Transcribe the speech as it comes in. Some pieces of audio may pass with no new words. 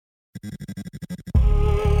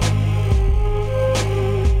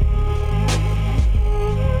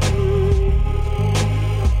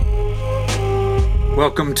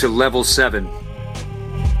Welcome to Level 7, a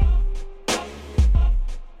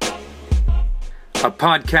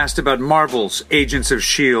podcast about Marvel's Agents of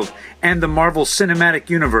S.H.I.E.L.D. and the Marvel Cinematic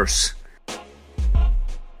Universe.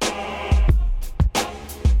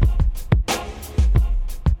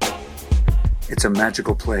 It's a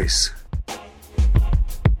magical place.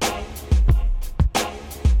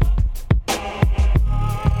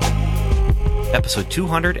 Episode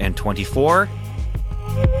 224,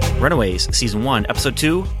 Runaways, Season 1, Episode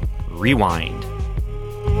 2, Rewind.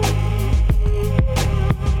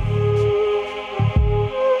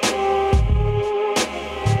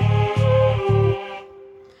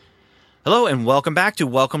 Hello and welcome back to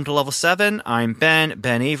Welcome to Level 7. I'm Ben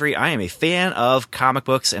Avery. I am a fan of comic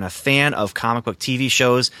books and a fan of comic book TV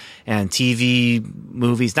shows and TV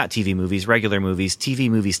movies, not TV movies, regular movies. TV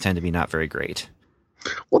movies tend to be not very great.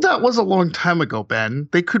 Well, that was a long time ago, Ben.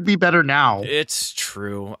 They could be better now. It's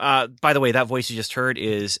true. By the way, that voice you just heard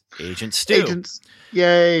is Agent Stu. Agents,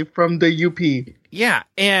 yay, from the UP. Yeah,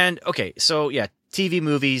 and okay, so yeah, TV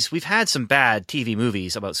movies. We've had some bad TV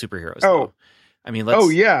movies about superheroes. Oh, though. I mean,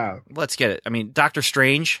 let's get it. I mean, Doctor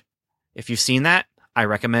Strange. If you've seen that, I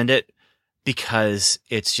recommend it because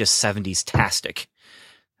it's just 70s-tastic.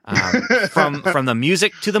 From the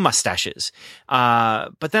music to the mustaches.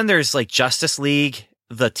 But then there's like Justice League,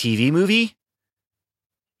 the TV movie.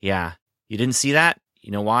 Yeah. You didn't see that?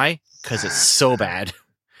 You know why? Because it's so bad.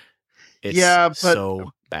 It's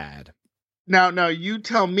so bad. Now you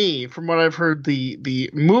tell me, from what I've heard, the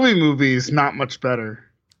movie is not much better.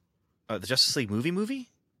 The Justice League movie?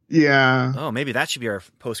 Yeah. Oh, maybe that should be our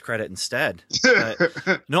post-credit instead.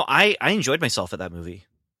 But, no, I enjoyed myself at that movie.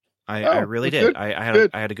 I really did. I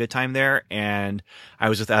had a good time there, and I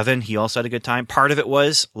was with Evan. He also had a good time. Part of it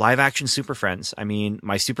was live action Super Friends. I mean,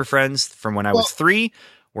 my Super Friends from when I was 3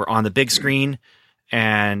 were on the big screen,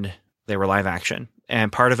 and they were live action.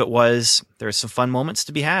 And part of it was there's some fun moments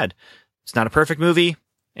to be had. It's not a perfect movie,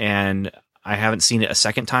 and I haven't seen it a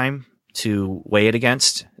second time to weigh it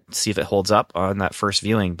against, see if it holds up on that first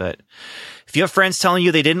viewing. But if you have friends telling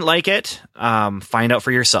you they didn't like it, find out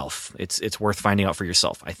for yourself. It's worth finding out for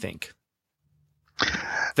yourself, I think.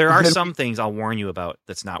 There are some things I'll warn you about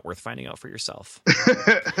that's not worth finding out for yourself.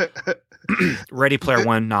 Ready Player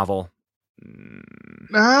One novel.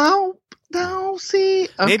 No, see.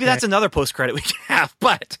 Okay. Maybe that's another post-credit we can have,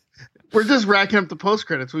 but we're just racking up the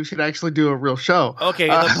post-credits. We should actually do a real show. Okay,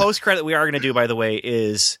 the post-credit we are going to do, by the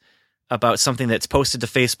is about something that's posted to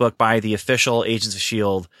Facebook by the official Agents of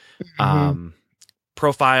S.H.I.E.L.D.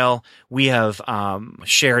 Profile. We have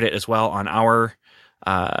shared it as well on our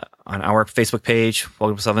Facebook page.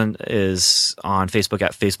 Welcome to 7 is on Facebook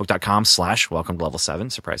at facebook.com/welcome to level 7.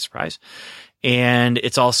 Surprise, surprise. And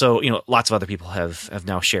it's also, lots of other people have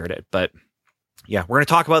now shared it. But yeah, we're going to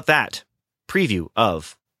talk about that preview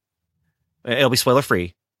of, it'll be spoiler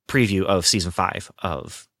free, preview of season 5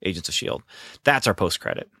 of Agents of S.H.I.E.L.D. That's our post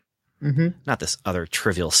credit. Not this other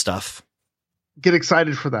trivial stuff. Get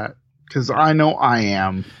excited for that, because I know I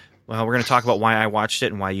am. Well, we're going to talk about why I watched it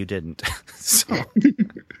and why you didn't. So,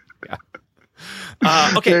 yeah.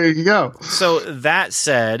 Okay. There you go. So that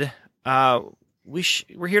said,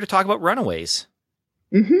 we're here to talk about Runaways.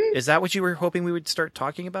 Is that what you were hoping we would start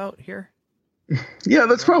talking about here? Yeah,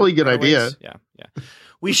 that's probably a good idea. Yeah.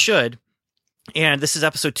 We should. And this is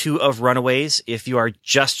episode 2 of Runaways. If you are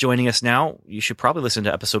just joining us now, you should probably listen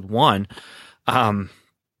to episode 1.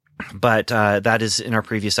 But that is in our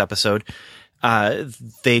previous episode.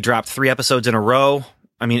 They dropped 3 episodes in a row.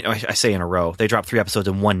 I mean, I say in a row. They dropped 3 episodes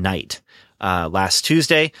in one night. Last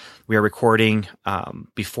Tuesday, we are recording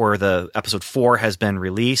before the episode 4 has been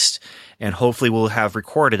released. And hopefully we'll have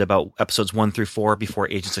recorded about episodes 1 through 4 before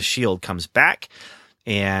Agents of S.H.I.E.L.D. comes back.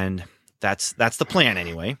 And that's the plan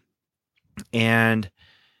anyway. And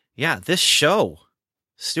yeah, this show,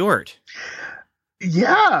 Stuart.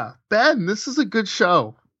 Yeah, Ben, this is a good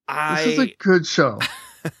show. This is a good show.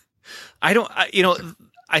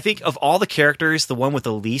 I think of all the characters, the one with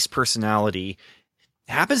the least personality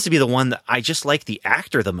happens to be the one that I just like the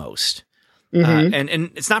actor the most. And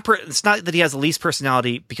it's not that he has the least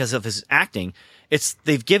personality because of his acting. It's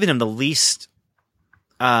they've given him the least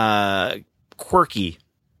quirky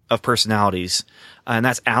of personalities, and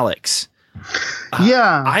that's Alex.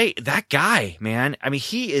 That guy, man. I mean,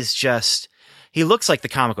 he looks like the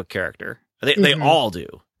comic book character. They all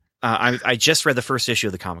do. I just read the first issue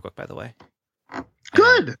of the comic book, by the way.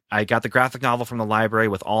 Good. I got the graphic novel from the library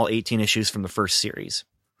with all 18 issues from the first series.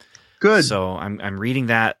 Good. So I'm reading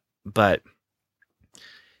that, but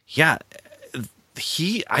yeah,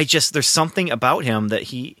 there's something about him that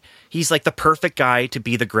he's like the perfect guy to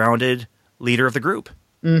be the grounded leader of the group.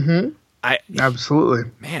 Mm-hmm.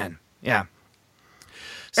 Absolutely, man. Yeah.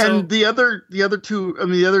 So, and the other two, I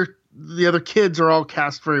mean, the other kids are all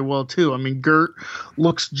cast very well too. I mean, Gert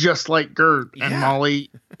looks just like Gert, and Molly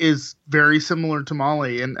is very similar to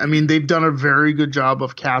Molly. And I mean, they've done a very good job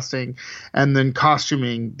of casting and then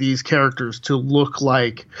costuming these characters to look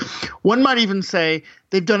like. One might even say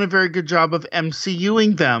they've done a very good job of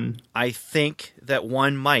MCUing them. I think that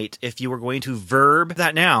one might, if you were going to verb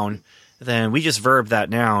that noun, then we just verbed that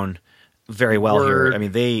noun very well here. I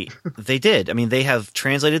mean, they did. I mean, they have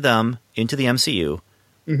translated them into the MCU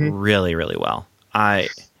really, really well.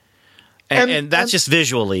 And that's just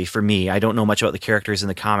visually for me. I don't know much about the characters in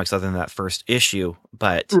the comics other than that first issue,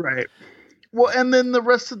 but right. Well, and then the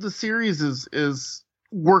rest of the series is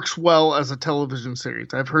works well as a television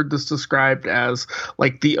series. I've heard this described as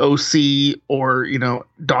like the OC or, you know,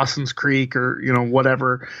 Dawson's Creek or, you know,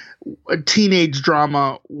 whatever, a teenage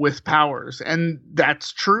drama with powers. And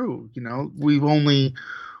that's true. You know, we've only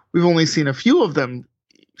seen a few of them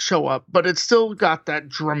show up, but it's still got that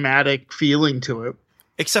dramatic feeling to it.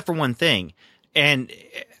 Except for one thing. And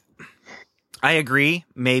I agree,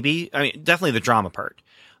 maybe. I mean, definitely the drama part.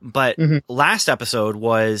 But last episode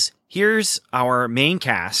was, here's our main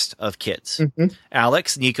cast of kids.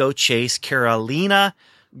 Alex, Nico, Chase, Carolina,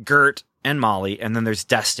 Gert, and Molly. And then there's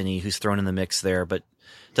Destiny, who's thrown in the mix there, but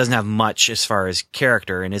doesn't have much as far as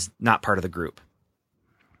character and is not part of the group.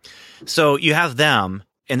 So you have them,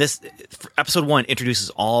 and this episode 1 introduces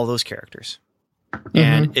all those characters.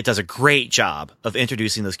 And it does a great job of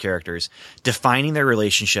introducing those characters, defining their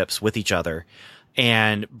relationships with each other,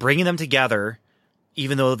 and bringing them together,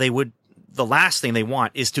 even though the last thing they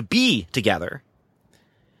want is to be together.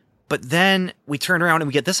 But then we turn around and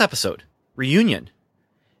we get this episode, Reunion.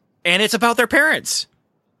 And it's about their parents.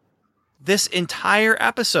 This entire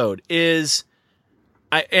episode is,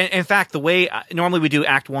 in fact, the way normally we do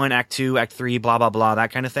Act 1, Act 2, Act 3, blah, blah, blah,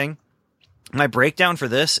 that kind of thing. My breakdown for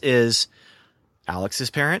this is Alex's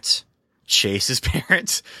parents, Chase's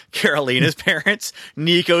parents, Carolina's parents,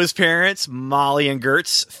 Nico's parents, Molly and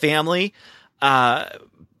Gert's family.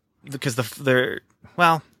 Because that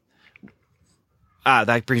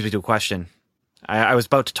brings me to a question. I was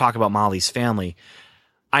about to talk about Molly's family.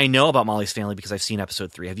 I know about Molly's family because I've seen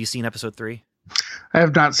episode 3. Have you seen episode 3? I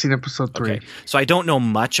have not seen episode 3. Okay. So I don't know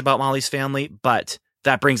much about Molly's family, but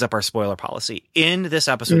that brings up our spoiler policy. In this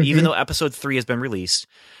episode, even though episode 3 has been released,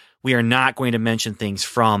 we are not going to mention things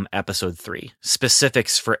from episode 3,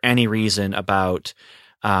 specifics for any reason about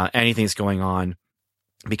anything that's going on,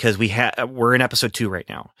 because we're in episode 2 right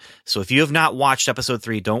now. So if you have not watched episode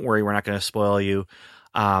 3, don't worry, we're not going to spoil you.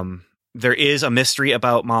 There is a mystery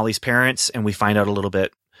about Molly's parents, and we find out a little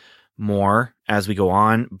bit more as we go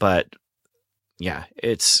on. But yeah,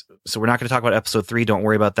 so we're not going to talk about episode 3. Don't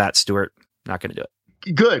worry about that, Stuart. Not going to do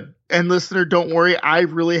it. Good. And listener, don't worry. I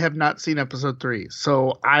really have not seen episode 3.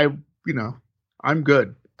 So I'm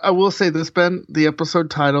good. I will say this, Ben, the episode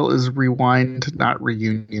title is Rewind, not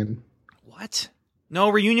Reunion. What? No,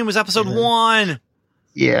 Reunion was episode 1.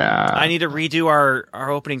 Yeah. I need to redo our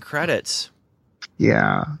opening credits.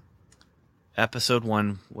 Yeah. Episode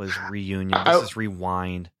 1 was Reunion. This is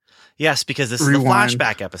Rewind. Yes, because this is the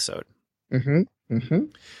flashback episode.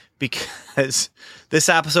 Because this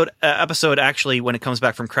episode actually, when it comes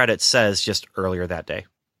back from credits, says just earlier that day.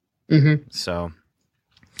 So,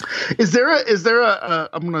 is there a?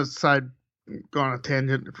 I'm going to go on a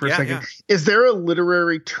tangent for a second. Yeah. Is there a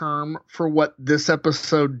literary term for what this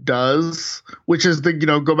episode does, which is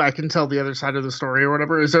go back and tell the other side of the story or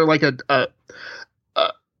whatever? Is there like a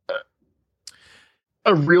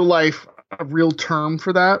real term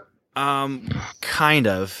for that? Kind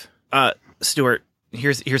of. Stuart,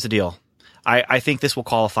 here's the deal. I think this will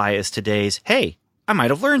qualify as today's, hey, I might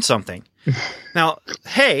have learned something. Now,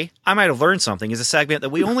 hey, I might have learned something is a segment that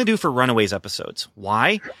we only do for Runaways episodes.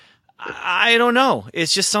 Why? I don't know.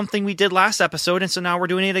 It's just something we did last episode, and so now we're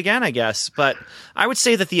doing it again, I guess. But I would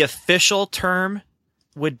say that the official term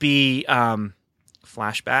would be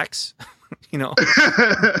flashbacks.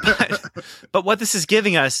 But what this is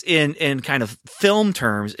giving us in kind of film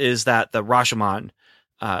terms is that the Rashomon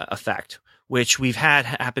effect, which we've had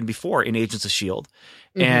happen before in Agents of S.H.I.E.L.D.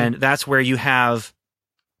 And that's where you have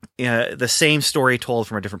the same story told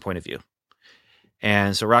from a different point of view.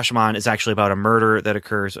 And so Rashomon is actually about a murder that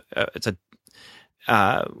occurs.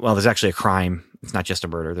 there's actually a crime. It's not just a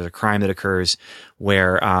murder. There's a crime that occurs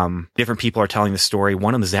where different people are telling the story.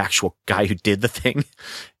 One of them is the actual guy who did the thing,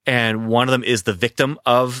 and one of them is the victim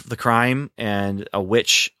of the crime, and a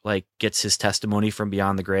witch like gets his testimony from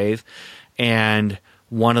beyond the grave, and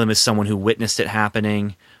one of them is someone who witnessed it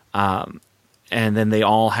happening. And then they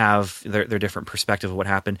all have their different perspective of what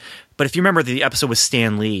happened. But if you remember, the episode with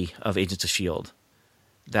Stan Lee of Agents of S.H.I.E.L.D.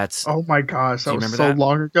 That's oh my gosh, that was so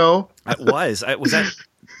long ago. It was that.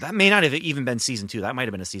 That may not have even been season 2. That might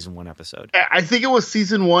have been a season 1 episode. I think it was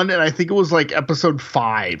season 1, and I think it was like episode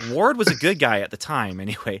 5. Ward was a good guy at the time,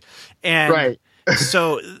 anyway. And right.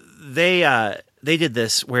 So they did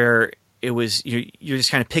this where it was you're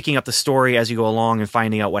just kind of picking up the story as you go along and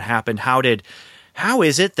finding out what happened. How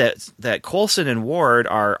is it that Coulson and Ward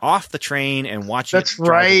are off the train and watching That's it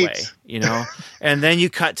drive right. away, and then you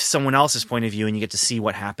cut to someone else's point of view and you get to see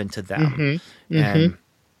what happened to them. Mm-hmm. And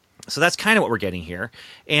so that's kind of what we're getting here.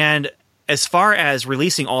 And as far as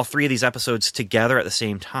releasing all 3 of these episodes together at the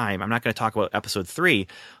same time, I'm not going to talk about episode 3,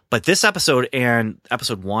 but this episode and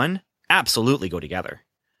episode 1 absolutely go together.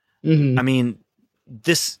 Mm-hmm. I mean,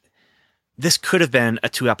 this could have been a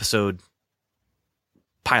 2-episode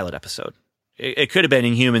pilot episode. It could have been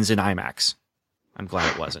Inhumans in IMAX. I'm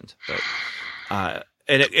glad it wasn't. But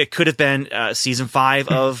and it could have been season 5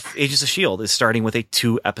 of Agents of S.H.I.E.L.D. is starting with a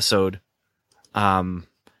 2-episode 2-hour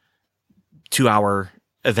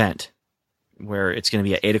event where it's going to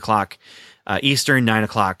be at 8 o'clock Eastern, 9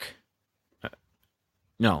 o'clock.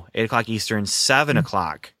 8 o'clock Eastern, 7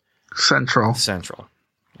 o'clock Central.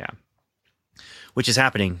 Yeah. Which is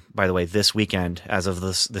happening, by the way, this weekend as of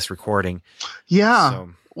this recording. Yeah. So,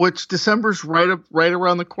 which December's right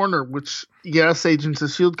around the corner, which yes, Agents of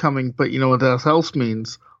S.H.I.E.L.D. coming, but you know what that else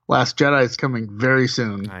means? Last Jedi is coming very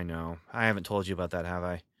soon. I know. I haven't told you about that, have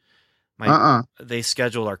I? They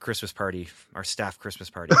scheduled our Christmas party, our staff Christmas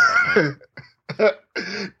party.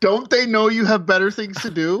 Don't they know you have better things to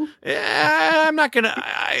do? Yeah, I'm not gonna.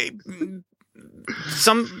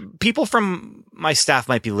 Some people from my staff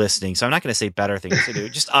might be listening, so I'm not going to say better things to do,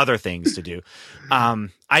 just other things to do.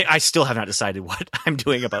 I still have not decided what I'm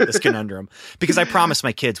doing about this conundrum because I promised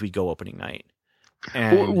my kids we'd go opening night,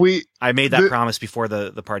 and I made that promise before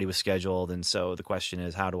the party was scheduled, and so the question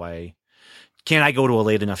is, can I go to a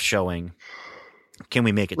late enough showing? Can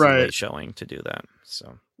we make it to a late showing to do that?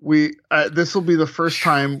 So this will be the first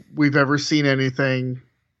time we've ever seen anything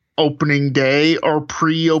opening day or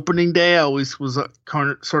pre-opening day. I always was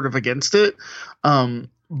sort of against it.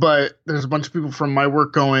 But there's a bunch of people from my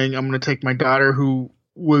work going. I'm going to take my daughter who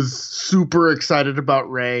was super excited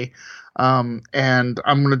about Rey. And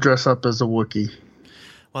I'm going to dress up as a Wookiee.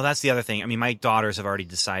 Well, that's the other thing. I mean, my daughters have already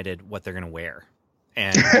decided what they're going to wear.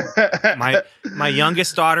 And my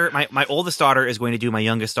youngest daughter, my oldest daughter is going to do my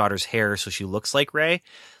youngest daughter's hair so she looks like Rey.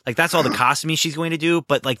 Like that's all the costuming she's going to do.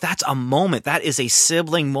 But like that's a moment. That is a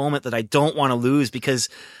sibling moment that I don't want to lose because,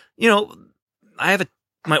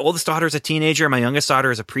 my oldest daughter is a teenager, my youngest daughter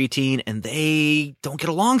is a preteen, and they don't get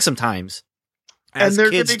along sometimes, as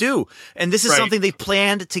kids do. And this is something they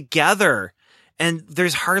planned together. And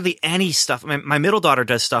there's hardly any stuff. My middle daughter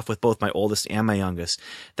does stuff with both my oldest and my youngest.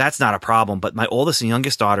 That's not a problem. But my oldest and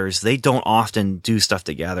youngest daughters, they don't often do stuff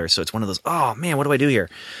together. So it's one of those, oh man, what do I do here?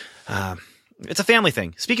 It's a family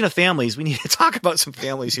thing. Speaking of families, we need to talk about some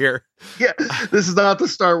families here. Yeah, this is not the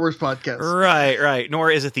Star Wars podcast. Right. Nor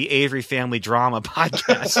is it the Avery Family Drama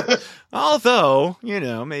podcast. Although,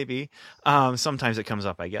 maybe sometimes it comes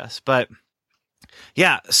up, I guess. But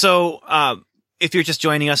yeah, so if you're just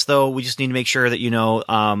joining us, though, we just need to make sure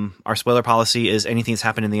that our spoiler policy is anything that's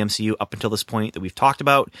happened in the MCU up until this point that we've talked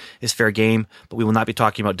about is fair game, but we will not be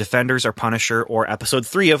talking about Defenders or Punisher or Episode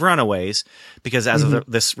 3 of Runaways, because as of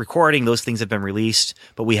this recording, those things have been released,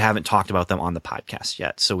 but we haven't talked about them on the podcast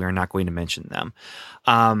yet, so we are not going to mention them.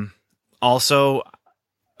 Also,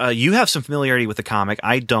 you have some familiarity with the comic.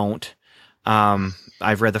 I don't.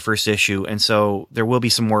 I've read the first issue, and so there will be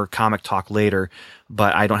some more comic talk later,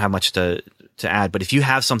 but I don't have much to add. But if you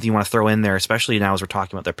have something you want to throw in there, especially now as we're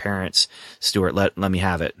talking about their parents, Stuart, let me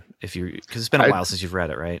have it. Because it's been a while since you've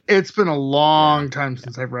read it, right? It's been a long time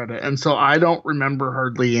since I've read it, and so I don't remember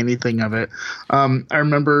hardly anything of it. I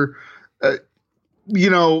remember, the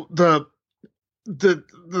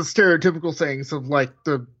stereotypical things of like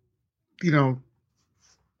the,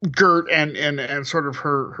 Gert and sort of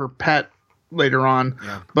her pet later on,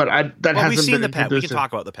 but hasn't we've seen been the pet. We can introduced.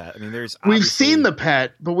 talk about the pet. I mean, We've seen the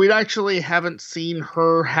pet, but we actually haven't seen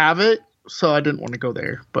her have it, so I didn't want to go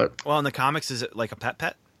there. But in the comics, is it like a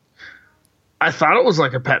pet? I thought it was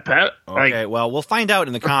like a pet. Okay, well, we'll find out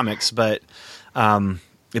in the comics, but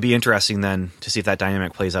it'd be interesting then to see if that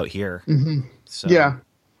dynamic plays out here. Mm-hmm. So, yeah.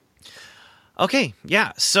 Okay.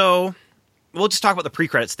 Yeah. So we'll just talk about the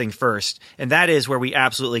pre-credits thing first. And that is where we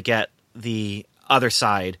absolutely get the other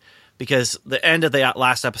side, because the end of the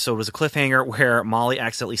last episode was a cliffhanger where Molly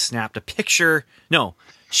accidentally snapped a picture. No,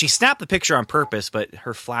 she snapped the picture on purpose, but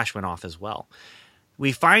her flash went off as well.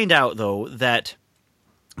 We find out, though, that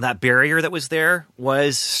barrier that was there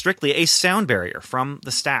was strictly a sound barrier from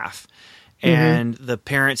the staff. And the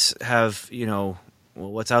parents have, well,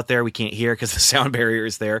 what's out there we can't hear because the sound barrier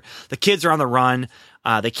is there. The kids are on the run.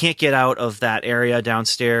 They can't get out of that area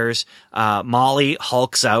downstairs. Molly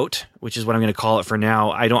hulks out, which is what I'm going to call it for now.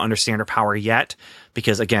 I don't understand her power yet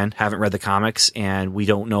because, again, haven't read the comics, and we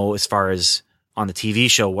don't know as far as on the TV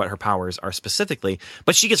show what her powers are specifically.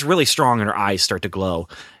 But she gets really strong and her eyes start to glow,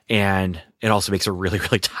 and it also makes her really,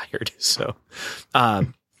 really tired. So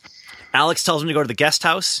Alex tells him to go to the guest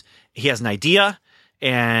house. He has an idea,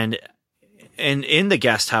 and in the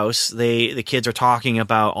guest house, the kids are talking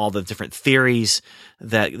about all the different theories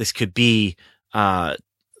that this could be. Are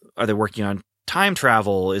they working on time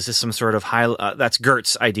travel? Is this some sort of that's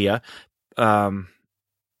Gert's idea. The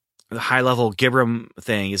high level Gibram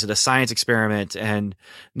thing. Is it a science experiment? And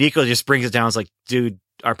Nico just brings it down. It's like, dude,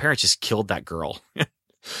 our parents just killed that girl.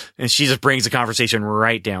 And she just brings the conversation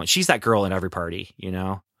right down. She's that girl in every party,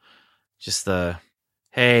 just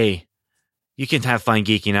hey, you can have fun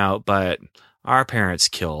geeking out, but our parents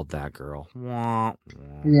killed that girl. Wah,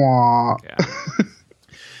 wah. Wah. Yeah.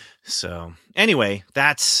 So anyway,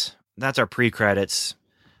 that's our pre-credits.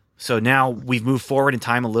 So now we've moved forward in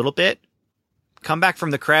time a little bit. Come back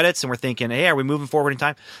from the credits and we're thinking, hey, are we moving forward in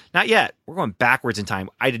time? Not yet. We're going backwards in time.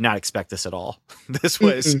 I did not expect this at all. This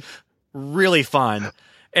was really fun.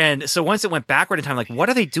 And so once it went backward in time, like, what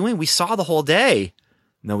are they doing? We saw the whole day.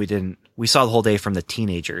 No, we didn't. We saw the whole day from the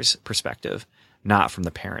teenager's perspective, not from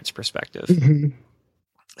the parents' perspective.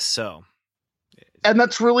 So. And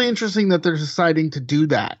that's really interesting that they're deciding to do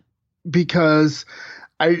that, because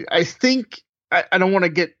I think, I don't want to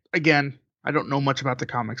get, again, I don't know much about the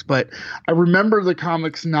comics, but I remember the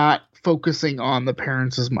comics not focusing on the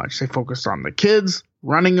parents as much. They focused on the kids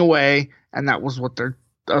running away, and that was what it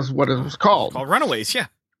was called. Called Runaways, yeah.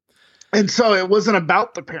 And so it wasn't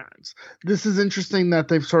about the parents. This is interesting that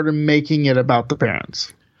they've sort of making it about the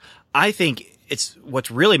parents. I think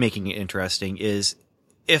what's really making it interesting is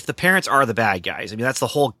if the parents are the bad guys. I mean, that's the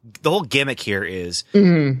whole gimmick here is,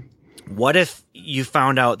 what if you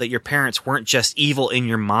found out that your parents weren't just evil in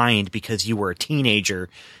your mind because you were a teenager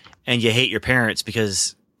and you hate your parents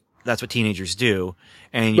because that's what teenagers do,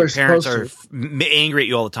 and your parents are angry at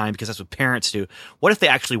you all the time because that's what parents do. What if they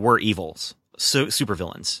actually were evils,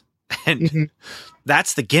 supervillains? And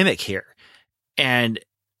that's the gimmick here. And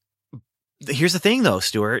here's the thing, though,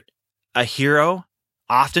 Stuart. A hero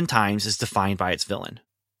oftentimes is defined by its villain.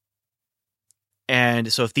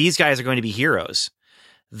 And so if these guys are going to be heroes,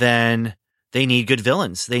 then they need good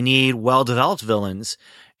villains. They need well-developed villains.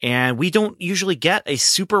 And we don't usually get a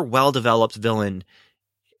super well-developed villain.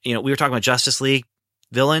 We were talking about Justice League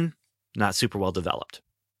villain, not super well-developed.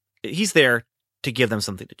 He's there to give them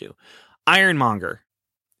something to do. Ironmonger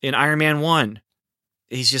in Iron Man 1,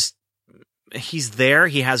 he's there.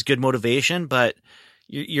 He has good motivation, but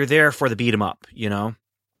you're there for the beat him up,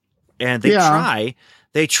 And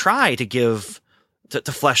they try to give,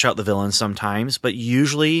 to flesh out the villain sometimes, but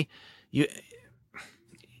usually in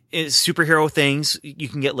superhero things, you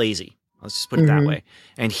can get lazy. Let's just put it that way.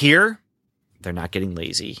 And here, they're not getting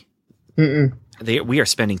lazy. We are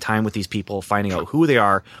spending time with these people, finding out who they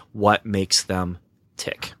are, what makes them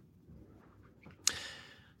tick.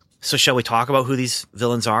 So shall we talk about who these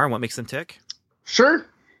villains are and what makes them tick? Sure.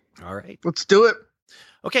 All right. Let's do it.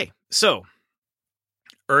 Okay. So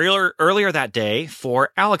earlier that day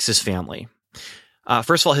for Alex's family,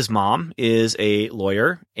 first of all, his mom is a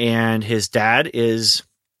lawyer and his dad is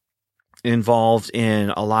involved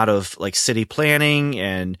in a lot of like city planning,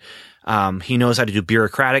 and he knows how to do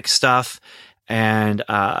bureaucratic stuff. And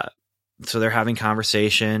so they're having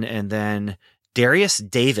conversation, and then Darius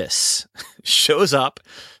Davis shows up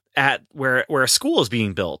at where a school is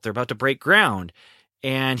being built. They're about to break ground,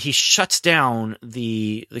 and he shuts down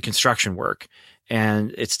the construction work,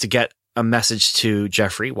 and it's to get a message to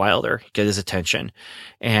Jeffrey Wilder, get his attention.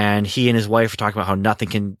 And he and his wife are talking about how nothing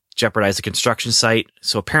can jeopardize the construction site.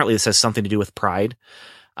 So apparently this has something to do with pride.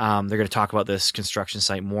 They're going to talk about this construction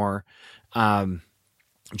site more.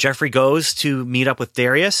 Jeffrey goes to meet up with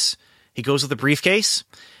Darius. He goes with a briefcase,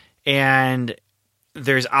 and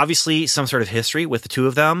there's obviously some sort of history with the two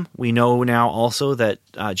of them. We know now also that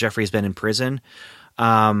Jeffrey has been in prison.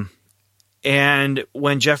 And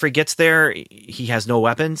when Jeffrey gets there, he has no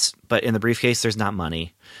weapons, but in the briefcase, there's not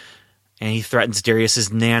money. And he threatens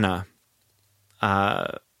Darius's Nana.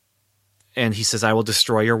 And he says, I will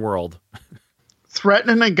destroy your world.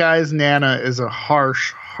 Threatening a guy's Nana is a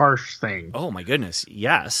harsh thing. Oh, my goodness.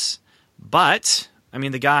 Yes. But, I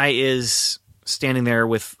mean, the guy is standing there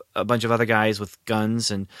with a bunch of other guys with guns.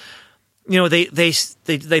 And, you know,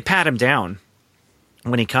 they pat him down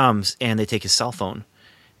when he comes, and they take his cell phone.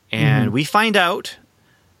 And we find out,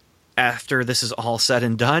 after this is all said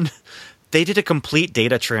and done, they did a complete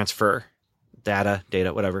data transfer, data,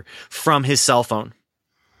 whatever, from his cell phone.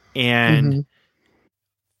 And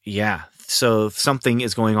yeah, so something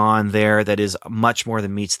is going on there that is much more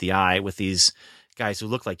than meets the eye with these guys who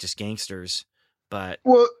look like just gangsters. But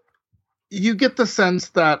well, you get the sense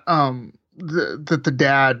that that the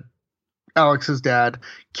dad, Alex's dad,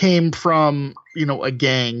 came from, you know, a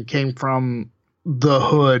gang, came from the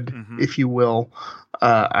hood, if you will.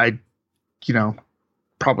 I, you know,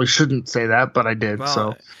 probably shouldn't say that, but I did. Well,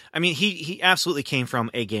 so I mean, he absolutely came from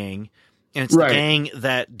a gang, and it's the gang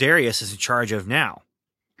that Darius is in charge of now.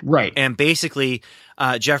 Right. And basically,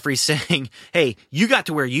 Jeffrey's saying, hey, you got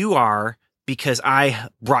to where you are because I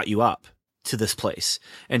brought you up to this place.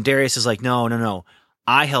 And Darius is like, no.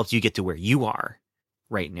 I helped you get to where you are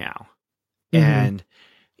right now. And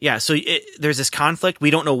yeah, so there's this conflict. We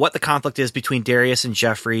don't know what the conflict is between Darius and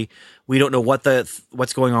Jeffrey. We don't know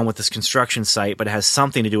what's going on with this construction site, but it has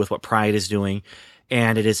something to do with what Pride is doing.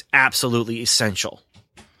 And it is absolutely essential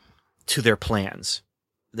to their plans.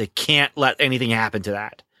 They can't let anything happen to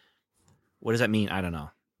that. What does that mean? I don't know.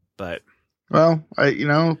 But well,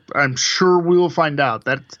 I'm sure we will find out.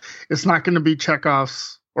 That it's not going to be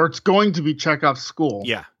Chekhov's, or it's going to be Chekhov's school.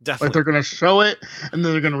 Yeah, definitely. Like they're going to show it and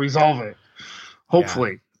then they're going to resolve it.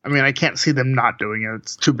 Hopefully. Yeah. I mean, I can't see them not doing it.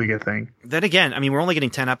 It's too big a thing. Then again, I mean, we're only getting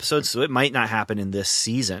 10 episodes, so it might not happen in this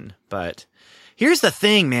season. But here's the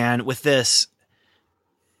thing, man, with this.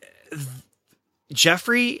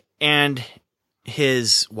 Jeffrey and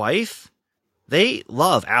his wife, they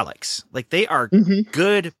love Alex. Like, they are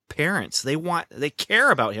good parents. They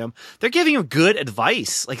care about him. They're giving him good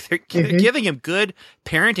advice. Like, they're giving him good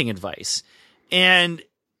parenting advice.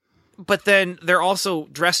 But then they're also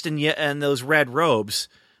dressed in those red robes,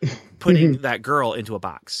 putting that girl into a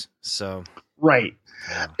box. So right,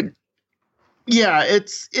 yeah,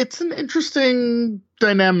 it's an interesting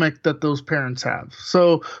dynamic that those parents have.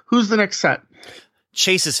 So who's the next set?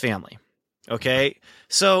 Chase's family. Okay,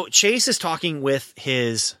 so Chase is talking with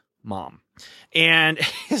his mom, and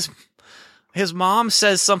his mom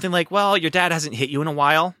says something like, "Well, your dad hasn't hit you in a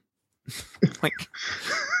while." Like.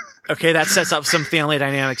 Okay, that sets up some family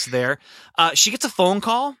dynamics there. She gets a phone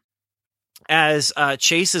call as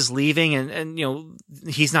Chase is leaving, and you know,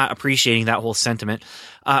 he's not appreciating that whole sentiment.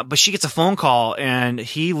 But she gets a phone call, and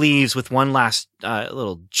he leaves with one last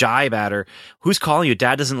little jibe at her. Who's calling you?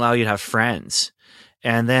 Dad doesn't allow you to have friends.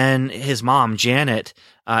 And then his mom, Janet,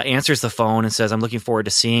 answers the phone and says, I'm looking forward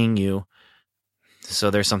to seeing you. So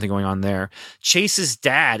there's something going on there. Chase's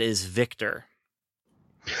dad is Victor,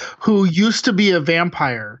 who used to be a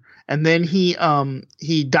vampire. And then he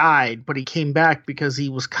died, but he came back because he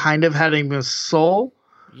was kind of having his soul.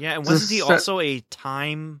 Yeah, and wasn't he also a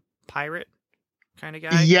time pirate kind of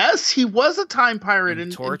guy? Yes, he was a time pirate in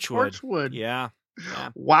Torchwood. Yeah.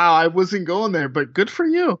 Wow, I wasn't going there, but good for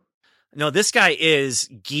you. No, this guy is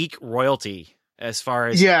geek royalty as far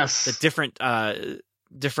as the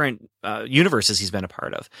different universes he's been a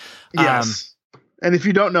part of. Yes. And if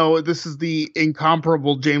you don't know, this is the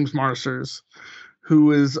incomparable James Marsters,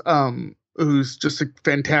 who's just a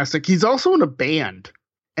fantastic. He's also in a band,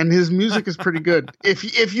 and his music is pretty good.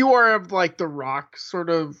 If you are of like the rock sort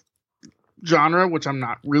of genre, which I'm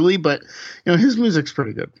not really, but you know, his music's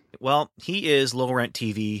pretty good. Well, he is low rent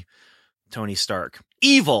TV Tony Stark,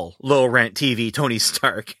 evil low rent TV Tony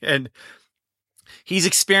Stark, and he's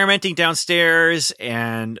experimenting downstairs,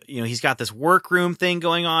 and you know, he's got this workroom thing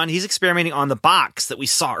going on. He's experimenting on the box that we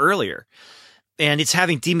saw earlier. And it's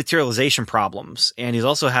having dematerialization problems, and he's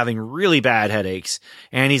also having really bad headaches,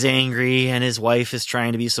 and he's angry, and his wife is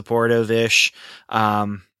trying to be supportive-ish.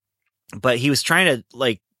 But he was trying to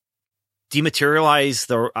like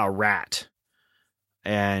dematerialize a rat.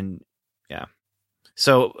 And yeah.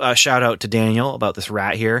 So shout out to Daniel about this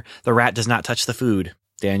rat here. The rat does not touch the food,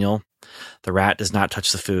 Daniel. The rat does not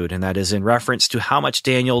touch the food. And that is in reference to how much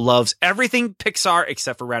Daniel loves everything Pixar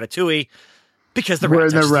except for Ratatouille. Because the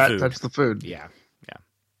rat touched the food. Yeah.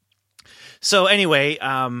 So anyway,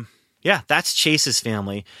 that's Chase's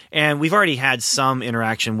family. And we've already had some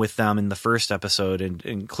interaction with them in the first episode.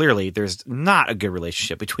 And clearly there's not a good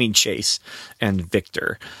relationship between Chase and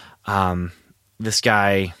Victor. This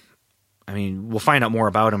guy, I mean, we'll find out more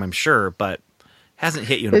about him, I'm sure, but hasn't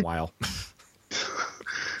hit you in a while.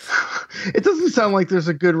 It doesn't sound like there's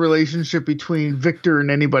a good relationship between Victor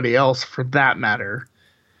and anybody else, for that matter.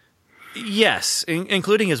 Yes,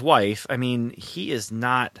 including his wife. I mean, he is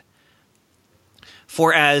not,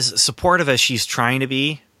 for as supportive as she's trying to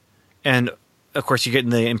be, and of course you're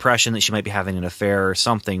getting the impression that she might be having an affair or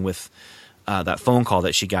something with that phone call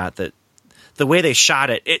that she got, that the way they shot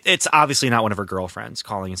it's obviously not one of her girlfriends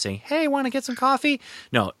calling and saying, "Hey, want to get some coffee?"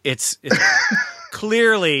 No, it's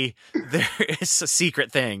clearly there is a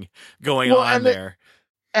secret thing going on there.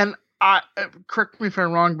 And I, correct me if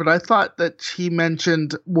I'm wrong, but I thought that she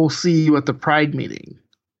mentioned, "We'll see you at the Pride meeting."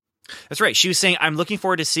 That's right. She was saying, "I'm looking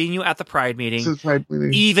forward to seeing you at the Pride meeting,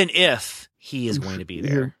 even if he is going to be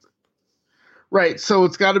there." Right. So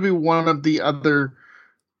it's got to be one of the other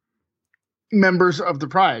members of the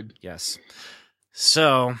Pride. Yes.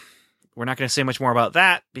 So we're not going to say much more about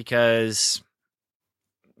that because,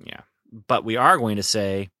 yeah. But we are going to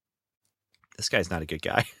say this guy's not a good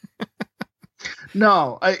guy.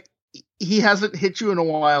 No, he hasn't hit you in a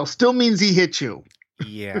while. Still means he hit you.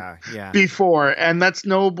 Yeah. Before, and that's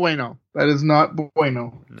no bueno. That is not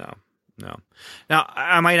bueno. No. Now,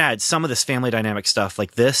 I might add, some of this family dynamic stuff,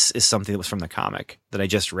 like this, is something that was from the comic that I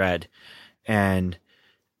just read, and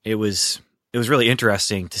it was really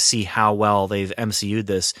interesting to see how well they've MCU'd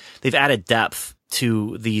this. They've added depth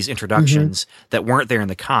to these introductions that weren't there in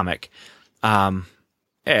the comic. And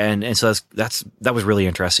so that was really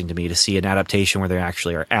interesting to me, to see an adaptation where they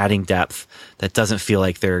actually are adding depth that doesn't feel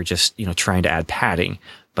like they're just, trying to add padding,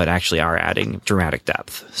 but actually are adding dramatic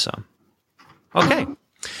depth. So, okay.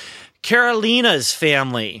 Carolina's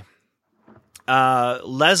family.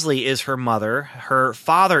 Leslie is her mother. Her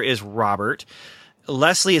father is Robert.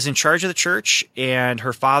 Leslie is in charge of the church, and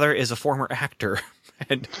her father is a former actor.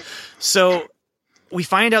 And so we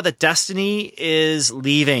find out that Destiny is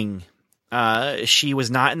leaving. She was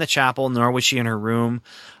not in the chapel, nor was she in her room.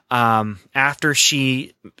 After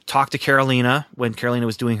she talked to Carolina, when Carolina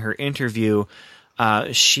was doing her interview,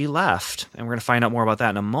 she left. And we're going to find out more about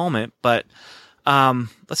that in a moment. But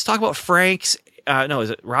let's talk about Frank's. No, is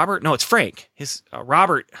it Robert? No, it's Frank.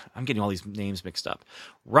 Robert. I'm getting all these names mixed up.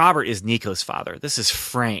 Robert is Nico's father. This is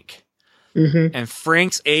Frank. Mm-hmm. And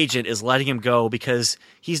Frank's agent is letting him go because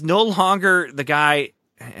he's no longer the guy.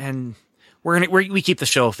 And we keep the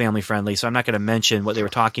show family friendly, so I'm not going to mention what they were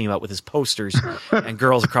talking about with his posters and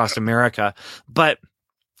Girls Across America. But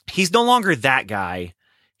he's no longer that guy.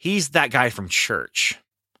 He's that guy from church,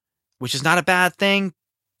 which is not a bad thing.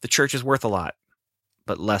 The church is worth a lot.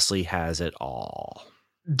 But Leslie has it all.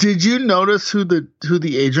 Did you notice who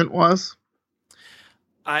the agent was?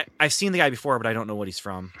 I've seen the guy before, but I don't know what he's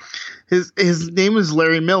from. His name is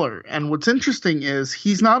Larry Miller, and what's interesting is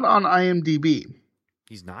he's not on IMDb.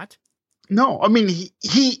 He's not? No, I mean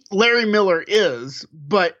Larry Miller is,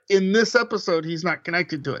 but in this episode he's not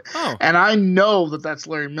connected to it. Oh. And I know that that's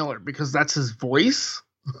Larry Miller because that's his voice.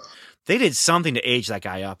 They did something to age that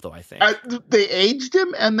guy up, though. I think they aged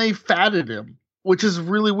him and they fatted him, which is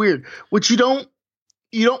really weird. Which you don't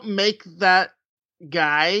make that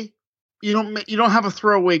guy. You don't have a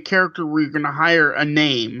throwaway character where you're going to hire a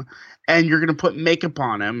name and you're going to put makeup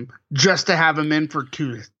on him just to have him in for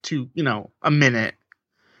a minute.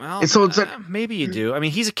 Well, and so it's like, maybe you do. I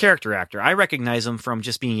mean, he's a character actor. I recognize him from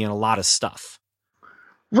just being in a lot of stuff.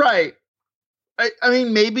 Right. I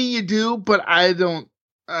mean, maybe you do, but I don't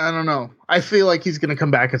know. I feel like he's going to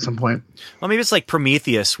come back at some point. Well, maybe it's like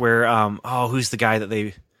Prometheus, where who's the guy that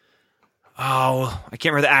they? Oh, I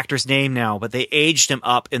can't remember the actor's name now, but they aged him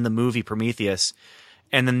up in the movie Prometheus,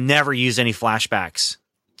 and then never used any flashbacks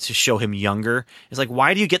to show him younger. It's like,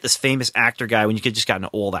 why do you get this famous actor guy when you could just got an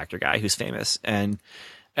old actor guy who's famous? And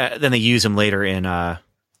then they use him later in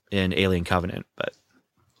Alien Covenant. But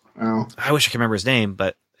I wish I could remember his name,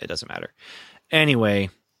 but it doesn't matter. Anyway,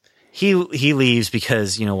 he leaves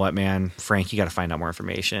because, you know what, man, Frank, you got to find out more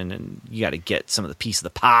information and you got to get some of the piece of the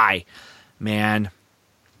pie, man.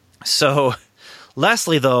 So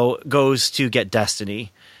Leslie, though, goes to get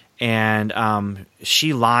Destiny, and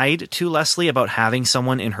she lied to Leslie about having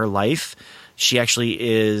someone in her life. She actually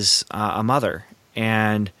is a mother,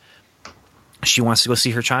 and she wants to go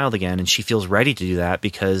see her child again, and she feels ready to do that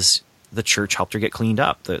because the church helped her get cleaned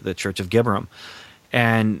up, the Church of Gibram.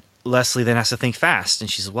 And Leslie then has to think fast, and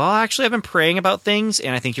she says, well, actually, I've been praying about things,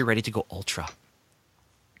 and I think you're ready to go ultra.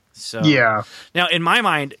 So yeah. Now, in my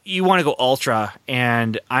mind, you want to go ultra,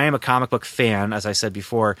 and I am a comic book fan, as I said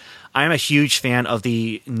before. I am a huge fan of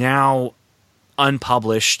the now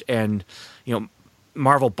unpublished and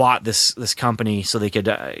Marvel bought this company so they could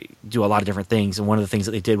do a lot of different things, and one of the things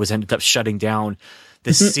that they did was ended up shutting down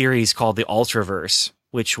this series called the Ultraverse,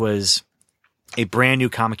 which was a brand new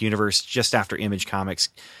comic universe just after Image Comics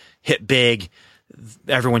hit big.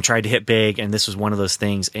 Everyone tried to hit big, and this was one of those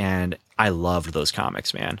things, and I loved those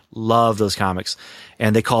comics, man. Love those comics.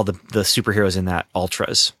 And they called the superheroes in that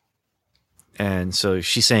Ultras. And so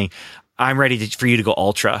she's saying, I'm ready for you to go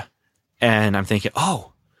Ultra. And I'm thinking,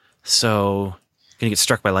 oh, so going to get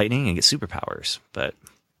struck by lightning and get superpowers. But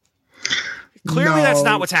clearly that's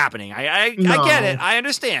not what's happening. I get it. I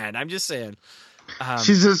understand. I'm just saying.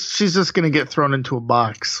 She's just going to get thrown into a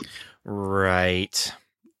box. Right.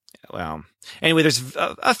 Well, anyway, there's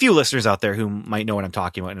a few listeners out there who might know what I'm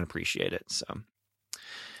talking about and appreciate it. So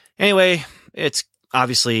anyway, it's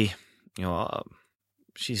obviously,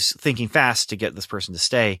 she's thinking fast to get this person to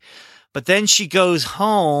stay. But then she goes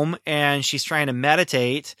home and she's trying to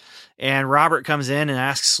meditate, and Robert comes in and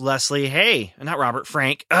asks Leslie, hey, not Robert,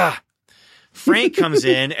 Frank. Frank comes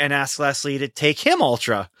in and asks Leslie to take him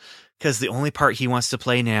Ultra, because the only part he wants to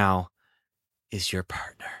play now is your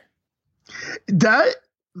partner.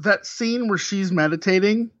 That scene where she's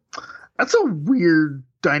meditating, that's a weird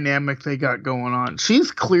dynamic they got going on.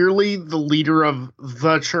 She's clearly the leader of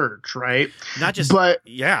the church, right? Not just, but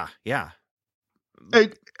yeah.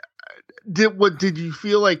 Did you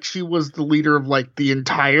feel like she was the leader of like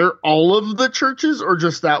all of the churches, or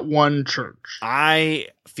just that one church? I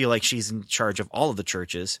feel like she's in charge of all of the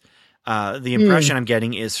churches. The impression I'm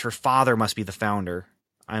getting is her father must be the founder.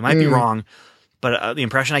 I might be wrong, but the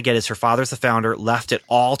impression I get is her father's the founder, left it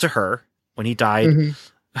all to her when he died.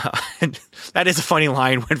 And that is a funny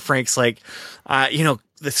line when Frank's like,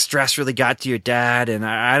 the stress really got to your dad, and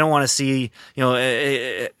I don't want to see,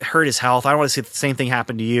 it hurt his health. I don't want to see the same thing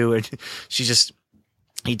happen to you. And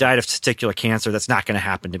he died of testicular cancer. That's not going to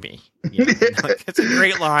happen to me. It's a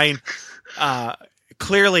great line.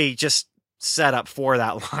 Clearly just set up for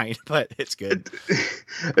that line, but it's good.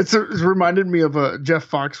 It's reminded me of a Jeff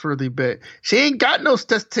Foxworthy bit. She ain't got no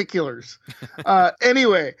testiculars.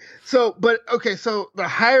 Anyway, so the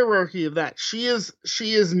hierarchy of that, she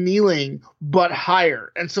is kneeling but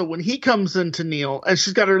higher, and so when he comes in to kneel, and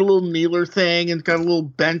she's got her little kneeler thing and got a little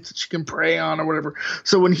bench that she can pray on or whatever.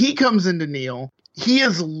 So when he comes in to kneel, he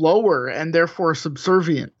is lower and therefore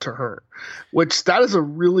subservient to her, which that is a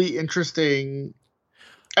really interesting.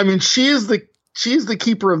 I mean, she is the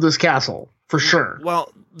keeper of this castle for sure.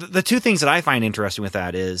 Well, the two things that I find interesting with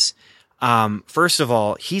that is, first of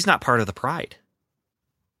all, he's not part of the Pride.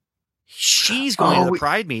 She's going to the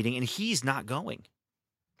Pride meeting, and he's not going.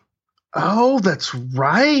 Oh, that's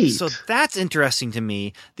right. So that's interesting to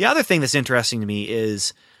me. The other thing that's interesting to me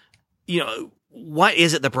is, what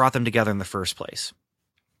is it that brought them together in the first place?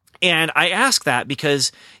 And I ask that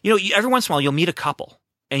because, every once in a while you'll meet a couple,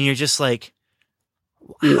 and you're just like,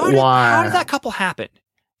 how did that couple happen?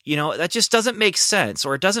 That just doesn't make sense,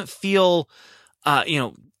 or it doesn't feel,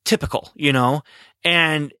 typical,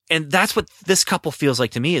 and that's what this couple feels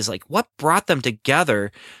like to me, is like, what brought them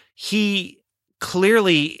together? He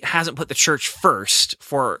clearly hasn't put the church first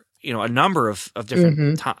for, a number of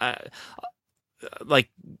different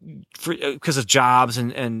because of jobs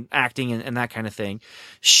and acting and that kind of thing.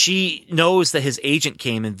 She knows that his agent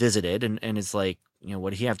came and visited and is like,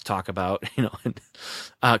 what did he have to talk about?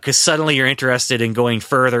 Because suddenly you're interested in going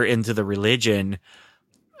further into the religion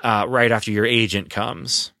right after your agent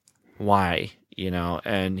comes. Why?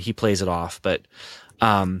 And he plays it off. But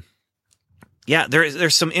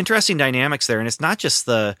there's some interesting dynamics there, and it's not just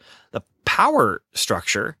the power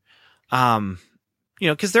structure.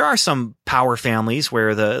 Because there are some power families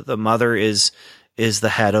where the mother is the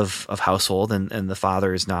head of household and the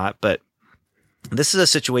father is not. But this is a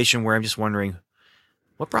situation where I'm just wondering,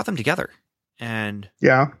 what brought them together, and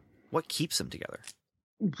what keeps them together?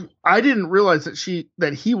 I didn't realize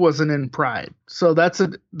that he wasn't in Pride, so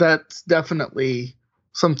that's definitely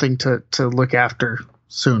something to look after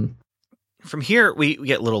soon. From here, we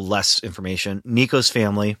get a little less information. Nico's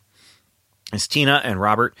family is Tina and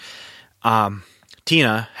Robert.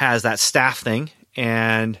 Tina has that staff thing,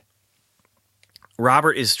 and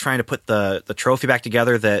Robert is trying to put the trophy back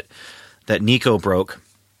together that Nico broke.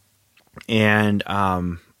 And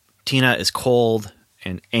Tina is cold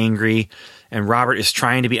and angry, and Robert is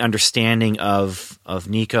trying to be understanding of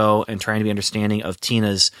Nico and trying to be understanding of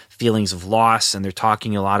Tina's feelings of loss. And they're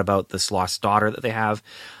talking a lot about this lost daughter that they have.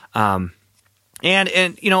 And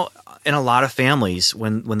in a lot of families,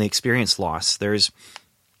 when they experience loss, there's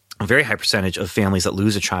a very high percentage of families that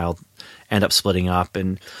lose a child end up splitting up.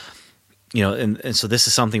 And so this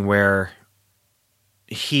is something where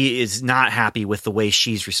he is not happy with the way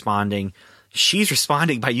she's responding she's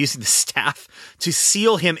responding by using the staff to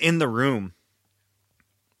seal him in the room.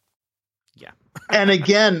 Yeah. And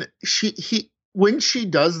again, when she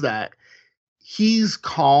does that, he's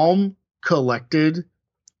calm, collected.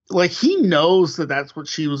 Like, he knows that that's what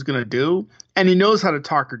she was going to do, and he knows how to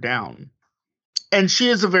talk her down. And she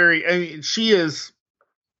is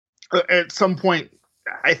at some point,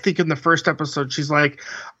 I think in the first episode, she's like,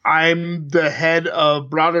 I'm the head of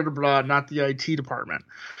blah, blah, blah, not the IT department.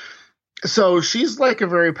 So she's like a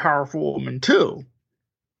very powerful woman too.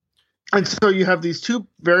 And so you have these two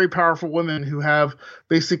very powerful women who have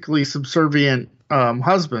basically subservient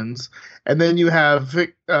husbands. And then you have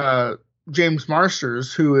James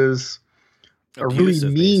Marsters, who is abusive,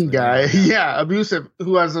 a really mean guy. Yeah, abusive,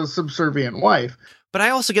 who has a subservient wife. But I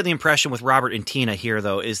also get the impression with Robert and Tina here,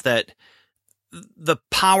 though, is that the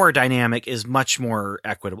power dynamic is much more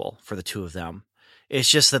equitable for the two of them. It's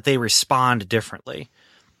just that they respond differently.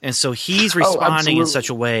 And so he's responding in such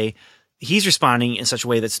a way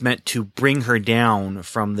that's meant to bring her down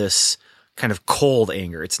from this kind of cold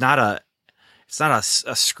anger. It's not a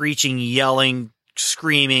screeching, yelling,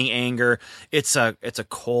 screaming anger. It's a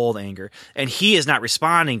cold anger. And he is not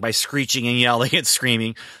responding by screeching and yelling and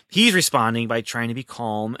screaming. He's responding by trying to be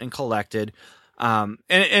calm and collected.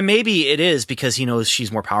 And maybe it is because he knows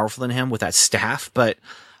she's more powerful than him with that staff, but,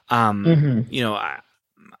 you know,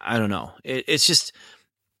 I don't know. It's just,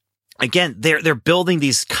 again, they're building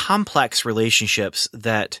these complex relationships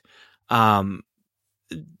that,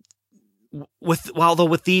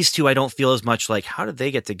 with these two, I don't feel as much like, how did they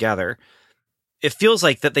get together? It feels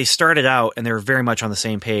like that they started out and they were very much on the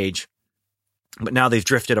same page, but now they've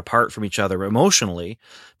drifted apart from each other emotionally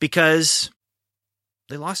because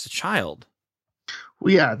they lost a child.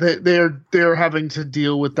 Well, yeah, they're having to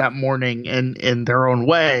deal with that mourning in their own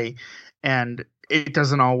way, and it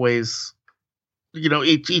doesn't always, you know,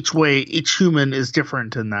 each human is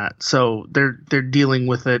different in that, so they're dealing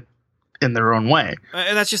with it in their own way,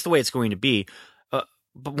 and that's just the way it's going to be.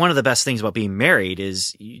 But one of the best things about being married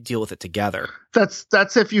is you deal with it together. That's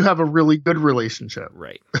if you have a really good relationship,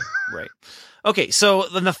 right? Right. Okay, so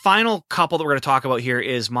then the final couple that we're going to talk about here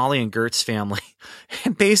is Molly and Gert's family.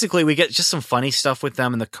 And basically we get just some funny stuff with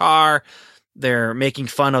them in the car. They're making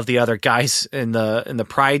fun of the other guys in the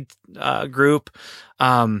Pride group.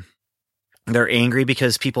 They're angry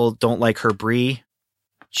because people don't like her brie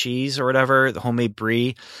cheese or whatever, the homemade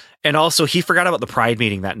brie. And also he forgot about the Pride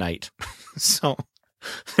meeting that night. So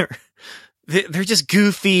they're just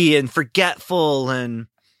goofy and forgetful and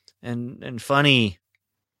funny.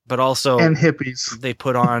 But also, and hippies. They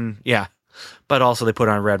put on, but also they put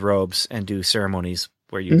on red robes and do ceremonies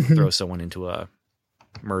where you throw someone into a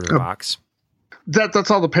murder box.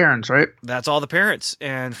 That's all the parents, right? That's all the parents.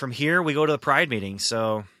 And from here, we go to the Pride meeting.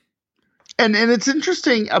 So, and it's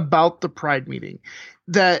interesting about the Pride meeting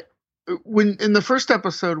that when in the first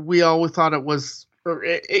episode, we always thought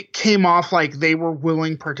it came off like they were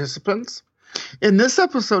willing participants. In this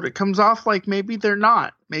episode, it comes off like maybe they're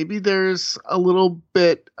not. Maybe there's a little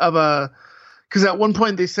bit of because at one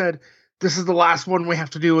point they said, this is the last one we have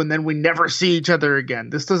to do, and then we never see each other again.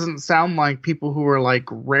 This doesn't sound like people who are like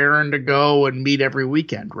raring to go and meet every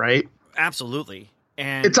weekend, right? Absolutely.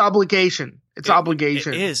 And it's obligation. It's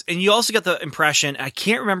obligation. It is. And you also get the impression, I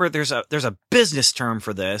can't remember, there's a business term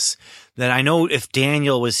for this that I know if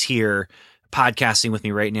Daniel was here podcasting with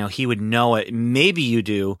me right now, he would know it. Maybe you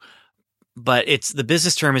do. But it's the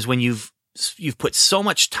business term is when you've put so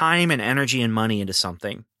much time and energy and money into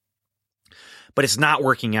something, but it's not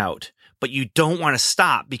working out, but you don't want to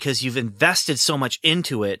stop because you've invested so much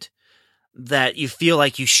into it that you feel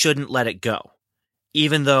like you shouldn't let it go,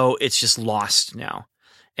 even though it's just lost now.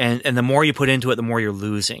 And the more you put into it, the more you're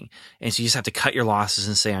losing. And so you just have to cut your losses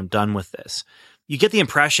and say, I'm done with this. You get the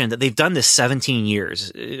impression that they've done this 17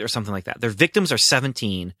 years or something like that. Their victims are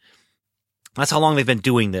 17. That's how long they've been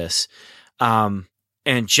doing this. And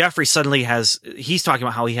Jeffrey suddenly he's talking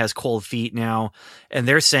about how he has cold feet now. And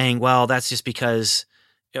they're saying, well, that's just because,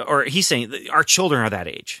 or he's saying our children are that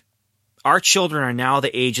age. Our children are now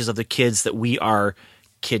the ages of the kids that we are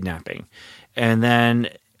kidnapping. And then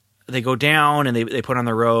they go down and they put on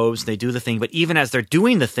their robes, they do the thing. But even as they're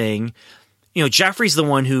doing the thing, you know, Jeffrey's the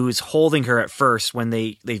one who's holding her at first when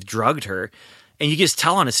they've drugged her. And you just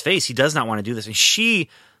tell on his face, he does not want to do this. And she,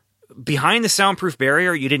 behind the soundproof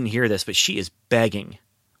barrier, you didn't hear this, but she is begging.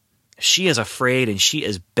 She is afraid and she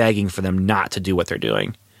is begging for them not to do what they're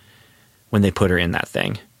doing when they put her in that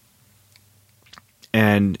thing.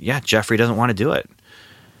 And yeah, Jeffrey doesn't want to do it.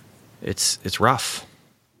 It's rough.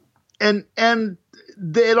 And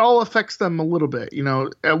it all affects them a little bit. You know,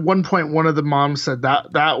 at one point, one of the moms said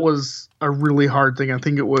that was a really hard thing. I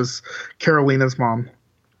think it was Carolina's mom.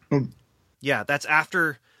 Yeah, that's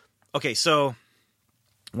after. Okay, so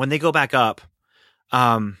when they go back up,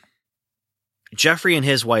 Jeffrey and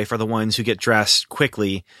his wife are the ones who get dressed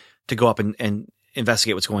quickly to go up and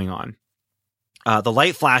investigate what's going on. The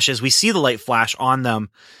light flashes. We see the light flash on them,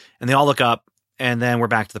 and they all look up, and then we're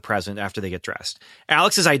back to the present after they get dressed.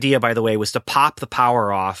 Alex's idea, by the way, was to pop the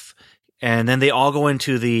power off, and then they all go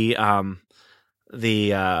into the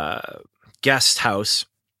guest house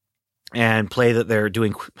and play that they're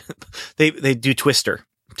doing. They do Twister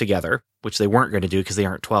together, which they weren't going to do because they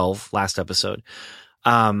aren't 12 last episode.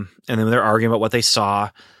 And then they're arguing about what they saw,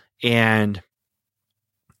 and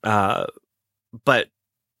but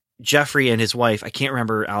Jeffrey and his wife, I can't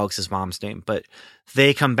remember Alex's mom's name, but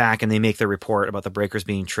they come back and they make their report about the breakers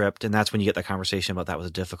being tripped. And that's when you get that conversation about that was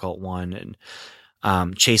a difficult one.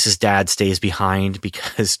 And Chase's dad stays behind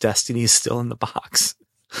because Destiny's still in the box,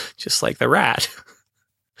 just like the rat.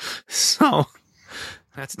 So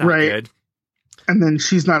that's not good. And then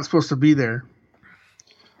she's not supposed to be there.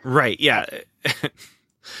 Right. Yeah.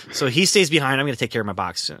 So he stays behind. I'm going to take care of my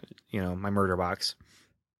box, my murder box.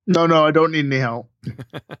 No, I don't need any help.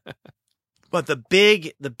 But the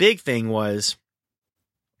big thing was,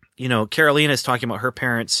 Carolina's talking about her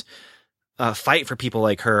parents fight for people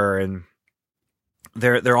like her, and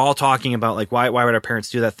they're all talking about like why would our parents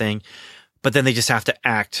do that thing, but then they just have to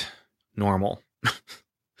act normal.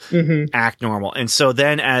 Act normal. And so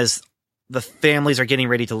then as the families are getting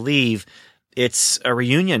ready to leave, it's a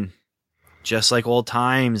reunion, just like old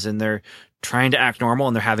times, and they're trying to act normal,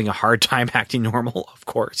 and they're having a hard time acting normal, of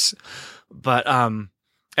course. But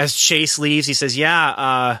as Chase leaves, he says,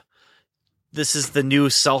 this is the new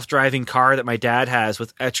self-driving car that my dad has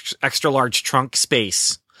with extra large trunk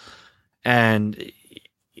space. And,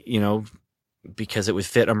 because it would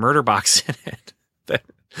fit a murder box in it.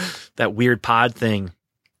 that weird pod thing.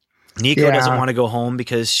 Nico doesn't want to go home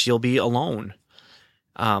because she'll be alone.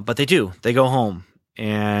 But they do. They go home.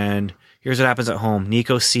 And here's what happens at home.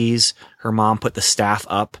 Nico sees her mom put the staff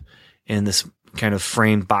up in this kind of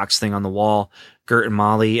framed box thing on the wall. Gert and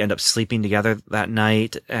Molly end up sleeping together that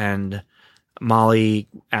night, and Molly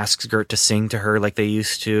asks Gert to sing to her like they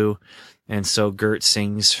used to. And so Gert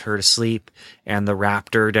sings her to sleep, and the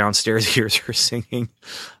raptor downstairs hears her singing.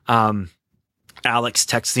 Alex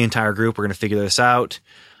texts the entire group, we're going to figure this out.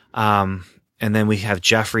 And then we have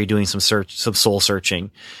Jeffrey doing some soul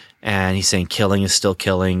searching. And he's saying killing is still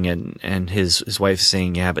killing. And his wife is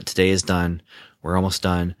saying, yeah, but today is done. We're almost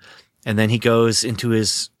done. And then he goes into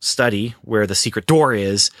his study where the secret door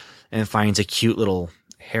is and finds a cute little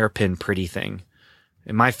hairpin pretty thing.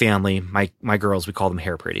 In my family, my girls, we call them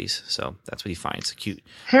hair pretties. So that's what he finds. Cute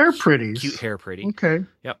hair pretties. Cute hair pretty. Okay.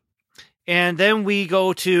 Yep. And then we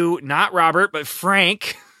go to not Robert, but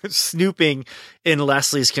Frank snooping in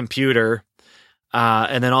Leslie's computer.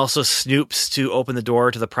 And then also snoops to open the door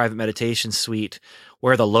to the private meditation suite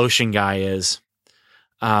where the lotion guy is.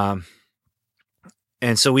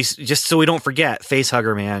 And so just so we don't forget,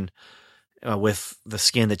 Facehugger Man with the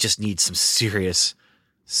skin that just needs some serious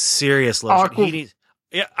lotion.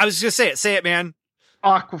 I was just gonna say it, man.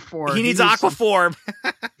 Aquaphor. He needs Aquaphor.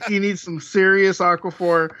 He needs some serious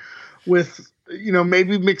Aquaphor with,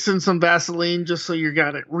 maybe mix in some Vaseline just so you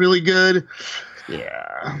got it really good.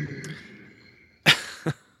 Yeah.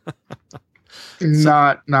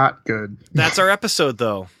 Not good. That's our episode,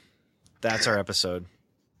 though. That's our episode.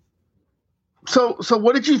 So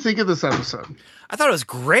what did you think of this episode? I thought it was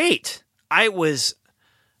great. I was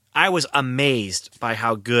amazed by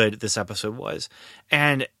how good this episode was,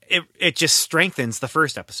 and it just strengthens the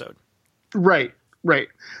first episode. Right.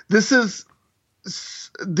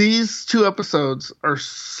 These two episodes are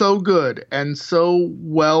so good and so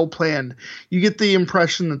well planned. You get the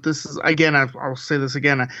impression that this is, again, I'll say this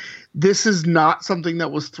again, this is not something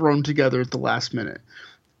that was thrown together at the last minute.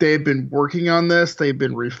 They've been working on this. They've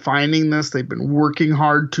been refining this. They've been working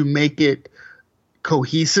hard to make it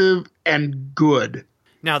cohesive and good.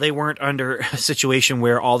 Now, they weren't under a situation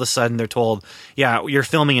where all of a sudden they're told, yeah, you're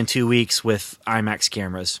filming in 2 weeks with IMAX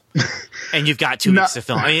cameras and you've got 2 weeks to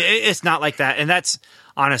film. I mean, it's not like that. And that's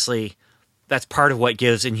honestly, that's part of what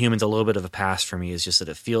gives Inhumans a little bit of a pass for me, is just that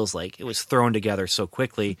it feels like it was thrown together so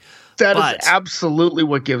quickly. That is absolutely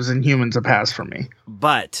what gives Inhumans a pass for me.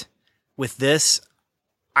 But with this,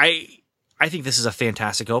 I think this is a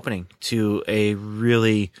fantastic opening to a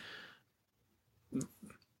really...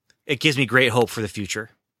 It gives me great hope for the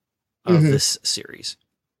future of this series.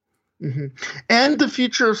 And the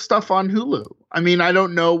future of stuff on Hulu. I mean, I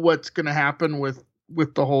don't know what's going to happen with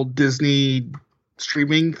the whole Disney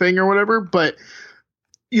streaming thing or whatever. But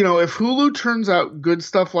if Hulu turns out good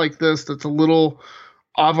stuff like this, that's a little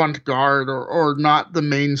avant-garde or not the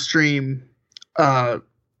mainstream,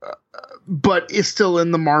 but is still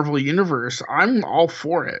in the Marvel universe, I'm all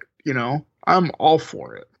for it. I'm all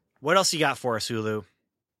for it. What else you got for us, Hulu?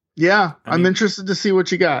 Yeah, I'm interested to see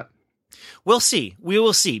what you got. We'll see. We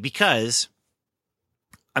will see, because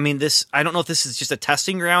I don't know if this is just a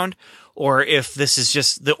testing ground or if this is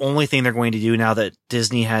just the only thing they're going to do now that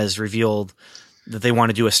Disney has revealed that they want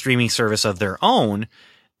to do a streaming service of their own,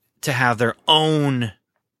 to have their own,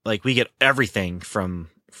 like, we get everything from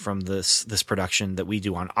this production that we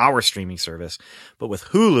do on our streaming service. But with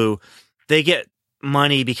Hulu, they get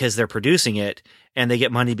money because they're producing it, and they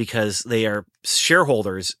get money because they are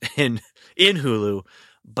shareholders in Hulu,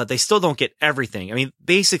 but they still don't get everything. I mean,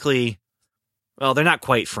 basically, well, they're not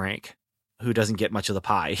quite Frank, who doesn't get much of the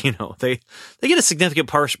pie. They get a significant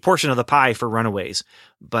portion of the pie for Runaways,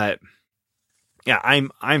 but yeah,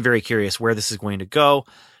 I'm very curious where this is going to go,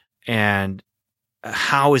 and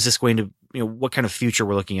how is this going to, what kind of future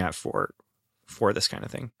we're looking at for this kind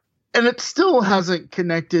of thing. And it still hasn't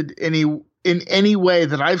connected in any way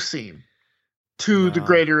that I've seen to the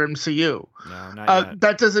greater MCU. No, not yet.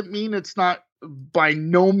 That doesn't mean it's not. By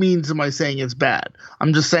no means am I saying it's bad.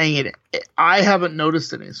 I'm just saying I haven't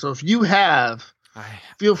noticed any. So if you have,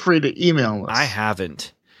 feel free to email us. I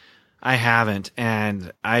haven't,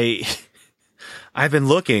 and I've been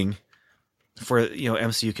looking for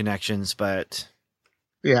MCU connections, but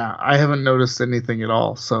yeah, I haven't noticed anything at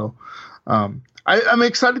all. So I'm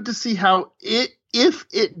excited to see how if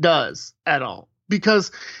it does at all,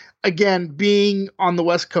 because again, being on the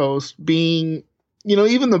West Coast, being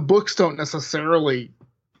even the books don't necessarily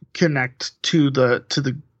connect to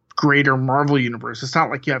the greater Marvel universe. It's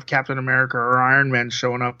not like you have Captain America or Iron Man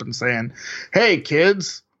showing up and saying, "Hey,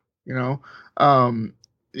 kids," if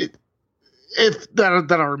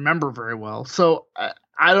that I remember very well. So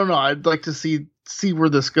I don't know. I'd like to see where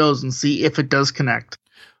this goes and see if it does connect.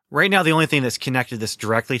 Right now, the only thing that's connected this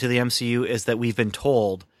directly to the MCU is that we've been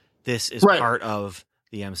told this is part of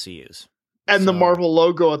the MCU's. And the Marvel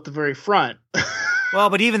logo at the very front. Well,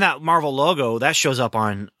 but even that Marvel logo, that shows up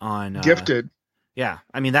on Gifted. Yeah.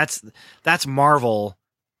 I mean, that's Marvel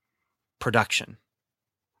production.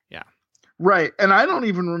 Yeah. Right. And I don't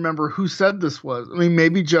even remember who said this was. I mean,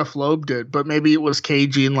 maybe Jeff Loeb did, but maybe it was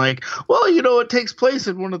KG and like, well, it takes place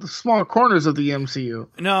in one of the small corners of the MCU.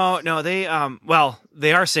 No, they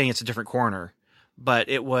they are saying it's a different corner, but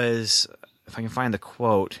it was, if I can find the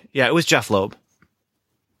quote. Yeah, it was Jeff Loeb.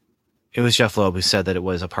 It was Jeff Loeb who said that it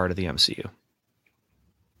was a part of the MCU.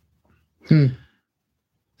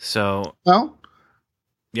 So, well,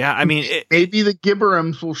 yeah, I mean, maybe the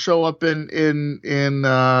Gibberums will show up in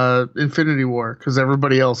Infinity War because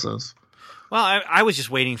everybody else is. Well, I was just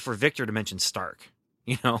waiting for Victor to mention Stark,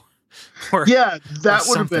 or, yeah, that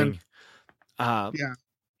would have been. Yeah,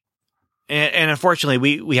 and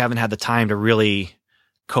unfortunately, we haven't had the time to really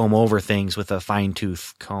comb over things with a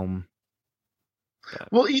fine-tooth comb.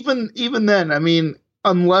 Well, even then, I mean,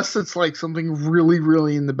 unless it's like something really,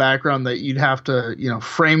 really in the background that you'd have to,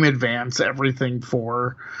 frame advance everything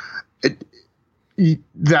for,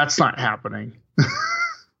 that's not happening.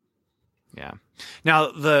 Yeah.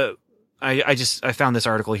 Now I found this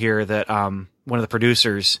article here that one of the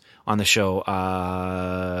producers on the show,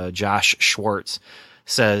 Josh Schwartz,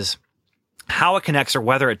 says, how it connects or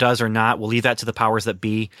whether it does or not, we'll leave that to the powers that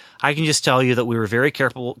be. I can just tell you that we were very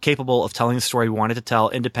capable of telling the story we wanted to tell,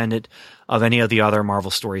 independent of any of the other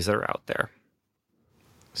Marvel stories that are out there.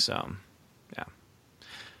 So, yeah.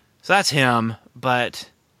 So that's him,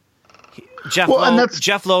 but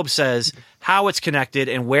Jeff Loeb says how it's connected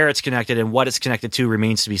and where it's connected and what it's connected to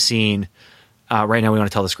remains to be seen. Right now we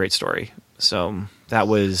want to tell this great story. So that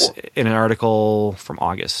was in an article from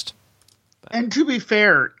August. And to be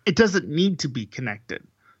fair, it doesn't need to be connected.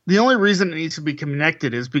 The only reason it needs to be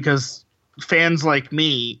connected is because fans like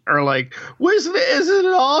me are like, isn't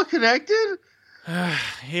it all connected?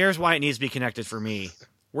 Here's why it needs to be connected for me.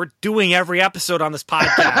 We're doing every episode on this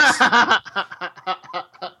podcast.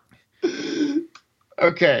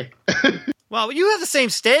 Okay. Well, you have the same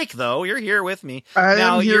stake, though. You're here with me.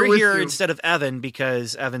 You're here instead of Evan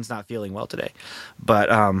because Evan's not feeling well today. But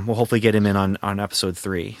we'll hopefully get him in on episode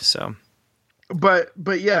 3. So.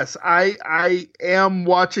 But yes, I am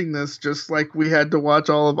watching this just like we had to watch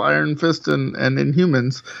all of Iron Fist and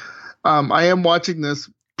Inhumans. I am watching this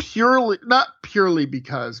not purely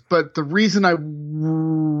because, but the reason I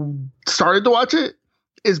started to watch it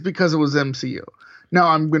is because it was MCU. Now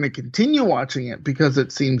I'm going to continue watching it because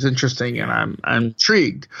it seems interesting and I'm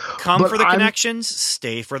intrigued. Come for the connections,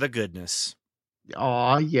 stay for the goodness.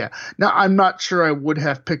 Oh, yeah. Now, I'm not sure I would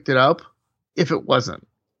have picked it up if it wasn't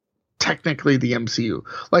technically the MCU.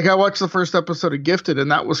 Like, I watched the first episode of Gifted,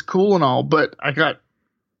 and that was cool and all, but I got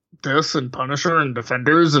this and Punisher and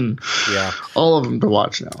Defenders and all of them to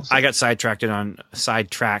watch now. So. I got sidetracked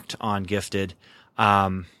on Gifted.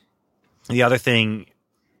 The other thing,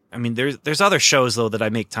 I mean, there's other shows though that I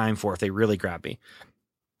make time for if they really grab me,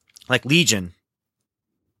 like Legion.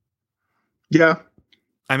 Yeah,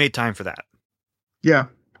 I made time for that. Yeah,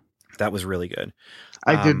 that was really good.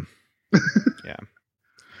 I did. Yeah.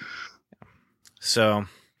 So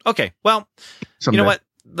okay, well, Someday. You know what?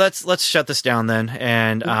 Let's shut this down then.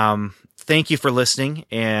 And thank you for listening,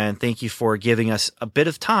 and thank you for giving us a bit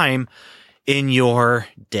of time in your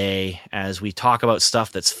day as we talk about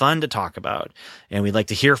stuff that's fun to talk about. And we'd like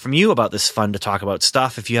to hear from you about this fun to talk about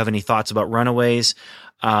stuff. If you have any thoughts about Runaways,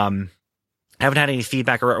 haven't had any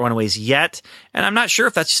feedback about Runaways yet. And I'm not sure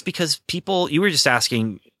if that's just because you were just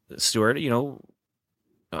asking, Stuart,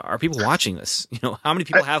 are people watching this? How many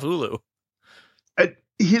people have Hulu?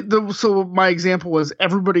 So my example was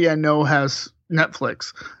everybody I know has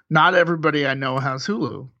Netflix. Not everybody I know has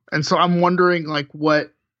Hulu. And so I'm wondering like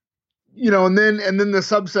what, and then the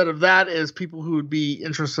subset of that is people who would be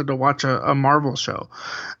interested to watch a Marvel show.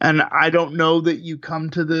 And I don't know that you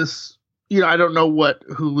come to this, I don't know what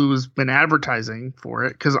Hulu has been advertising for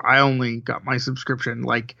it because I only got my subscription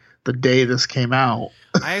like the day this came out.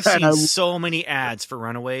 I've seen so many ads for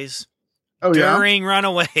Runaways during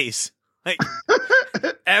Runaways. Like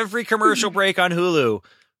every commercial break on Hulu.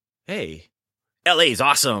 Hey, LA is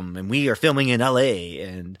awesome, and we are filming in LA,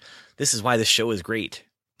 and this is why this show is great.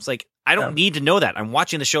 It's like, I don't need to know that. I'm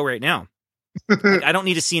watching the show right now. Like, I don't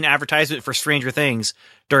need to see an advertisement for Stranger Things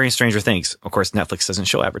during Stranger Things. Of course, Netflix doesn't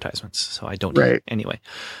show advertisements, so I don't need it anyway.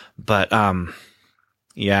 But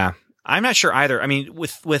yeah, I'm not sure either. I mean,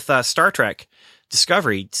 with Star Trek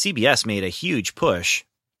Discovery, CBS made a huge push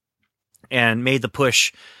and made the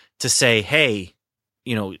push to say, hey,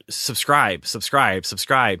 subscribe,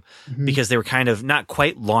 because they were kind of not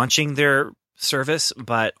quite launching their service,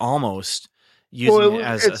 but almost using it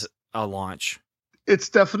as a launch. It's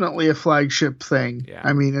definitely a flagship thing. Yeah.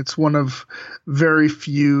 I mean, it's one of very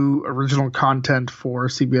few original content for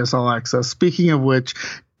CBS All Access. Speaking of which,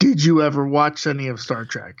 did you ever watch any of Star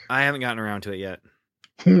Trek? I haven't gotten around to it yet.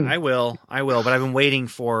 I will, but I've been waiting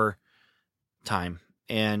for time.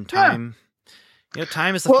 And time,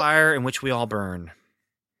 time is the fire in which we all burn.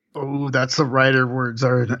 Oh, that's the writer words,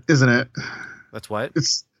 isn't it? That's what?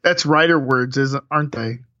 That's writer words, aren't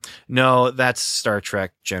they? No, that's Star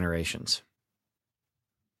Trek Generations.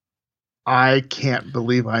 I can't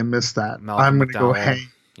believe I missed that. Malcolm I'm going to go McDowell.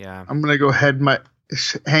 Yeah. I'm going to go hang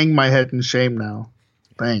my head in shame now.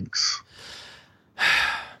 Thanks.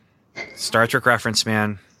 Star Trek reference,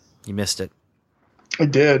 man. You missed it. I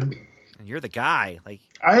did. And you're the guy. Like,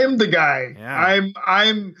 I am the guy. Yeah.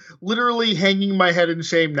 I'm literally hanging my head in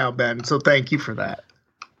shame now, Ben. So thank you for that.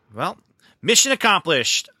 Well, mission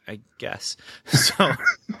accomplished, I guess. So,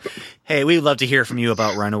 hey, we'd love to hear from you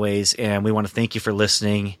about Runaways, and we want to thank you for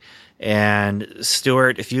listening. And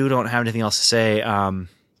Stuart, if you don't have anything else to say, I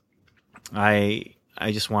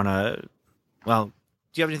just want to. Well, do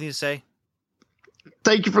you have anything to say?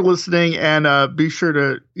 Thank you for listening, and be sure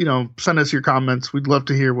to send us your comments. We'd love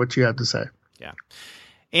to hear what you have to say. Yeah.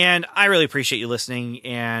 And I really appreciate you listening.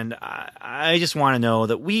 And I just want to know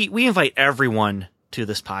that we invite everyone to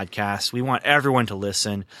this podcast. We want everyone to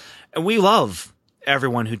listen. And we love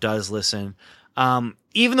everyone who does listen.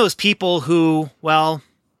 Even those people who, well,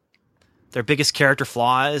 their biggest character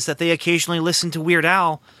flaw is that they occasionally listen to Weird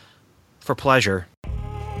Al for pleasure.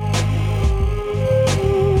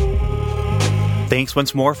 Thanks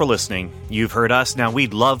once more for listening. You've heard us. Now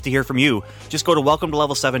we'd love to hear from you. Just go to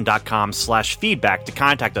welcometolevel7.com/feedback to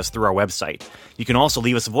contact us through our website. You can also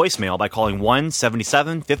leave us a voicemail by calling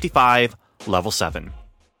 1-77-55-level-7.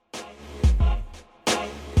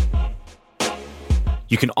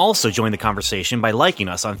 You can also join the conversation by liking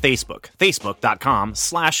us on Facebook,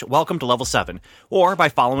 facebook.com/welcometolevel7, or by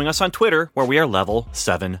following us on Twitter, where we are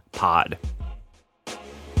Level7Pod.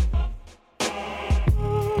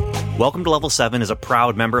 Welcome to Level 7 is a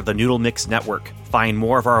proud member of the Noodle Mix Network. Find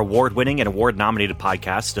more of our award-winning and award-nominated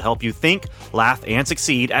podcasts to help you think, laugh, and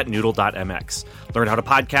succeed at Noodle.mx. Learn how to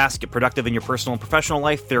podcast, get productive in your personal and professional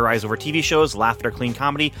life, theorize over TV shows, laugh at our clean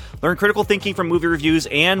comedy, learn critical thinking from movie reviews,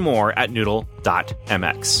 and more at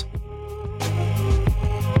Noodle.mx.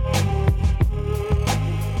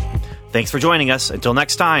 Thanks for joining us. Until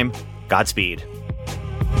next time, Godspeed.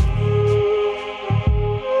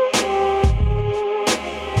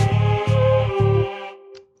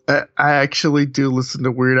 I actually do listen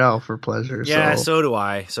to Weird Al for pleasure. Yeah, so do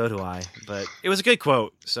I. But it was a good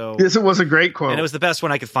quote. So yes, it was a great quote, and it was the best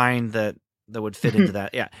one I could find that would fit into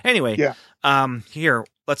that. Yeah. Anyway, here,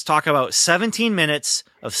 let's talk about 17 minutes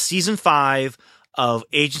of season 5 of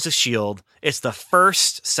Agents of S.H.I.E.L.D. It's the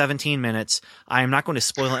first 17 minutes. I am not going to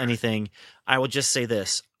spoil anything. I will just say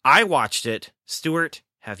this. I watched it. Stuart,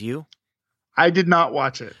 have you? I did not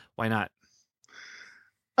watch it. Why not?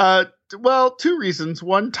 Well, 2 reasons.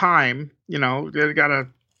 One, time. You gotta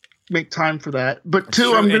make time for that. But that's 2,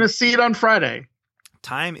 true. I'm going to see it on Friday.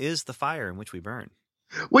 Time is the fire in which we burn.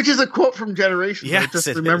 Which is a quote from Generations. Yes, I just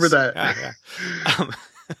remember is. that. Yeah.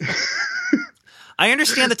 I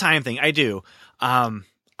understand the time thing. I do.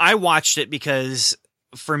 I watched it because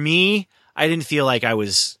for me, I didn't feel like I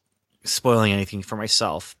was spoiling anything for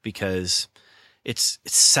myself because it's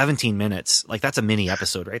 17 minutes. Like that's a mini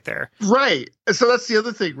episode right there. Right. So that's the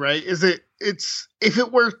other thing, right? If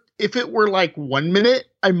it were like 1 minute,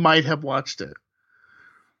 I might have watched it.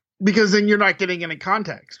 Because then you're not getting any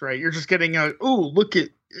context, right? You're just getting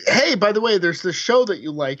hey, by the way, there's this show that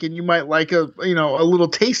you like, and you might like a little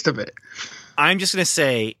taste of it. I'm just going to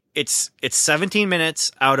say it's 17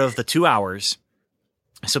 minutes out of the 2 hours.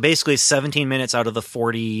 So basically 17 minutes out of the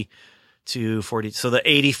 40 to 40. So the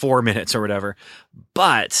 84 minutes or whatever,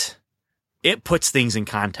 but it puts things in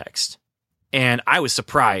context. And I was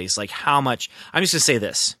surprised, like how much. I'm just going to say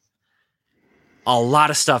this. A lot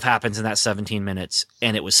of stuff happens in that 17 minutes,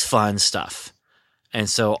 and it was fun stuff. And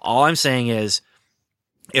so all I'm saying is,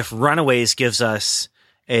 if Runaways gives us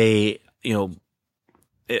a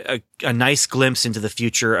nice glimpse into the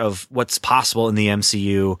future of what's possible in the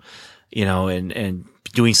MCU, and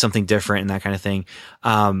doing something different and that kind of thing,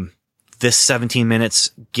 this 17 minutes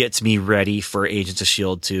gets me ready for Agents of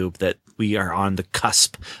S.H.I.E.L.D. 2, that we are on the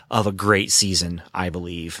cusp of a great season, I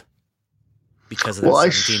believe, because of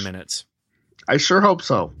that 17 minutes. I sure hope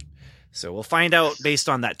so. So we'll find out based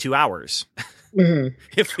on that 2 hours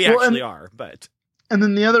if we actually are. But and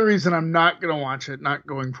then the other reason I'm not going to watch it, not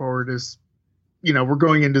going forward, is we're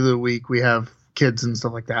going into the week. We have kids and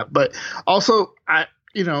stuff like that. But also,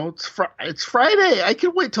 it's Friday. I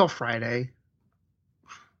can wait till Friday.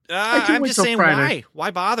 I'm just saying, Friday.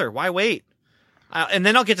 Why bother? Why wait? And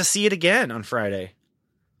then I'll get to see it again on Friday.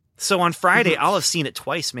 So on Friday, I'll have seen it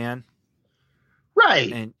twice, man.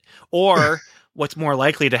 Right. Or what's more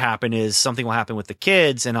likely to happen is something will happen with the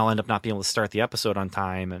kids and I'll end up not being able to start the episode on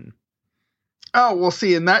time. And we'll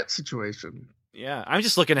see in that situation. Yeah. I'm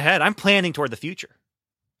just looking ahead. I'm planning toward the future.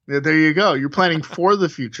 Yeah, there you go. You're planning for the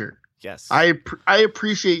future. Yes. I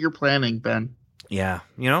appreciate your planning, Ben. Yeah.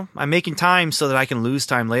 I'm making time so that I can lose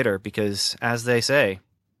time later because, as they say,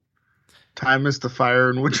 time is the fire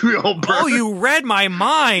in which we all burn. Oh, you read my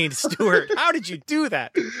mind, Stuart. How did you do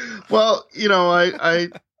that? Well,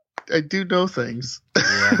 I do know things.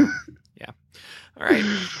 Yeah. All right.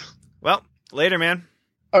 Well, later, man.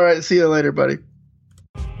 All right. See you later, buddy.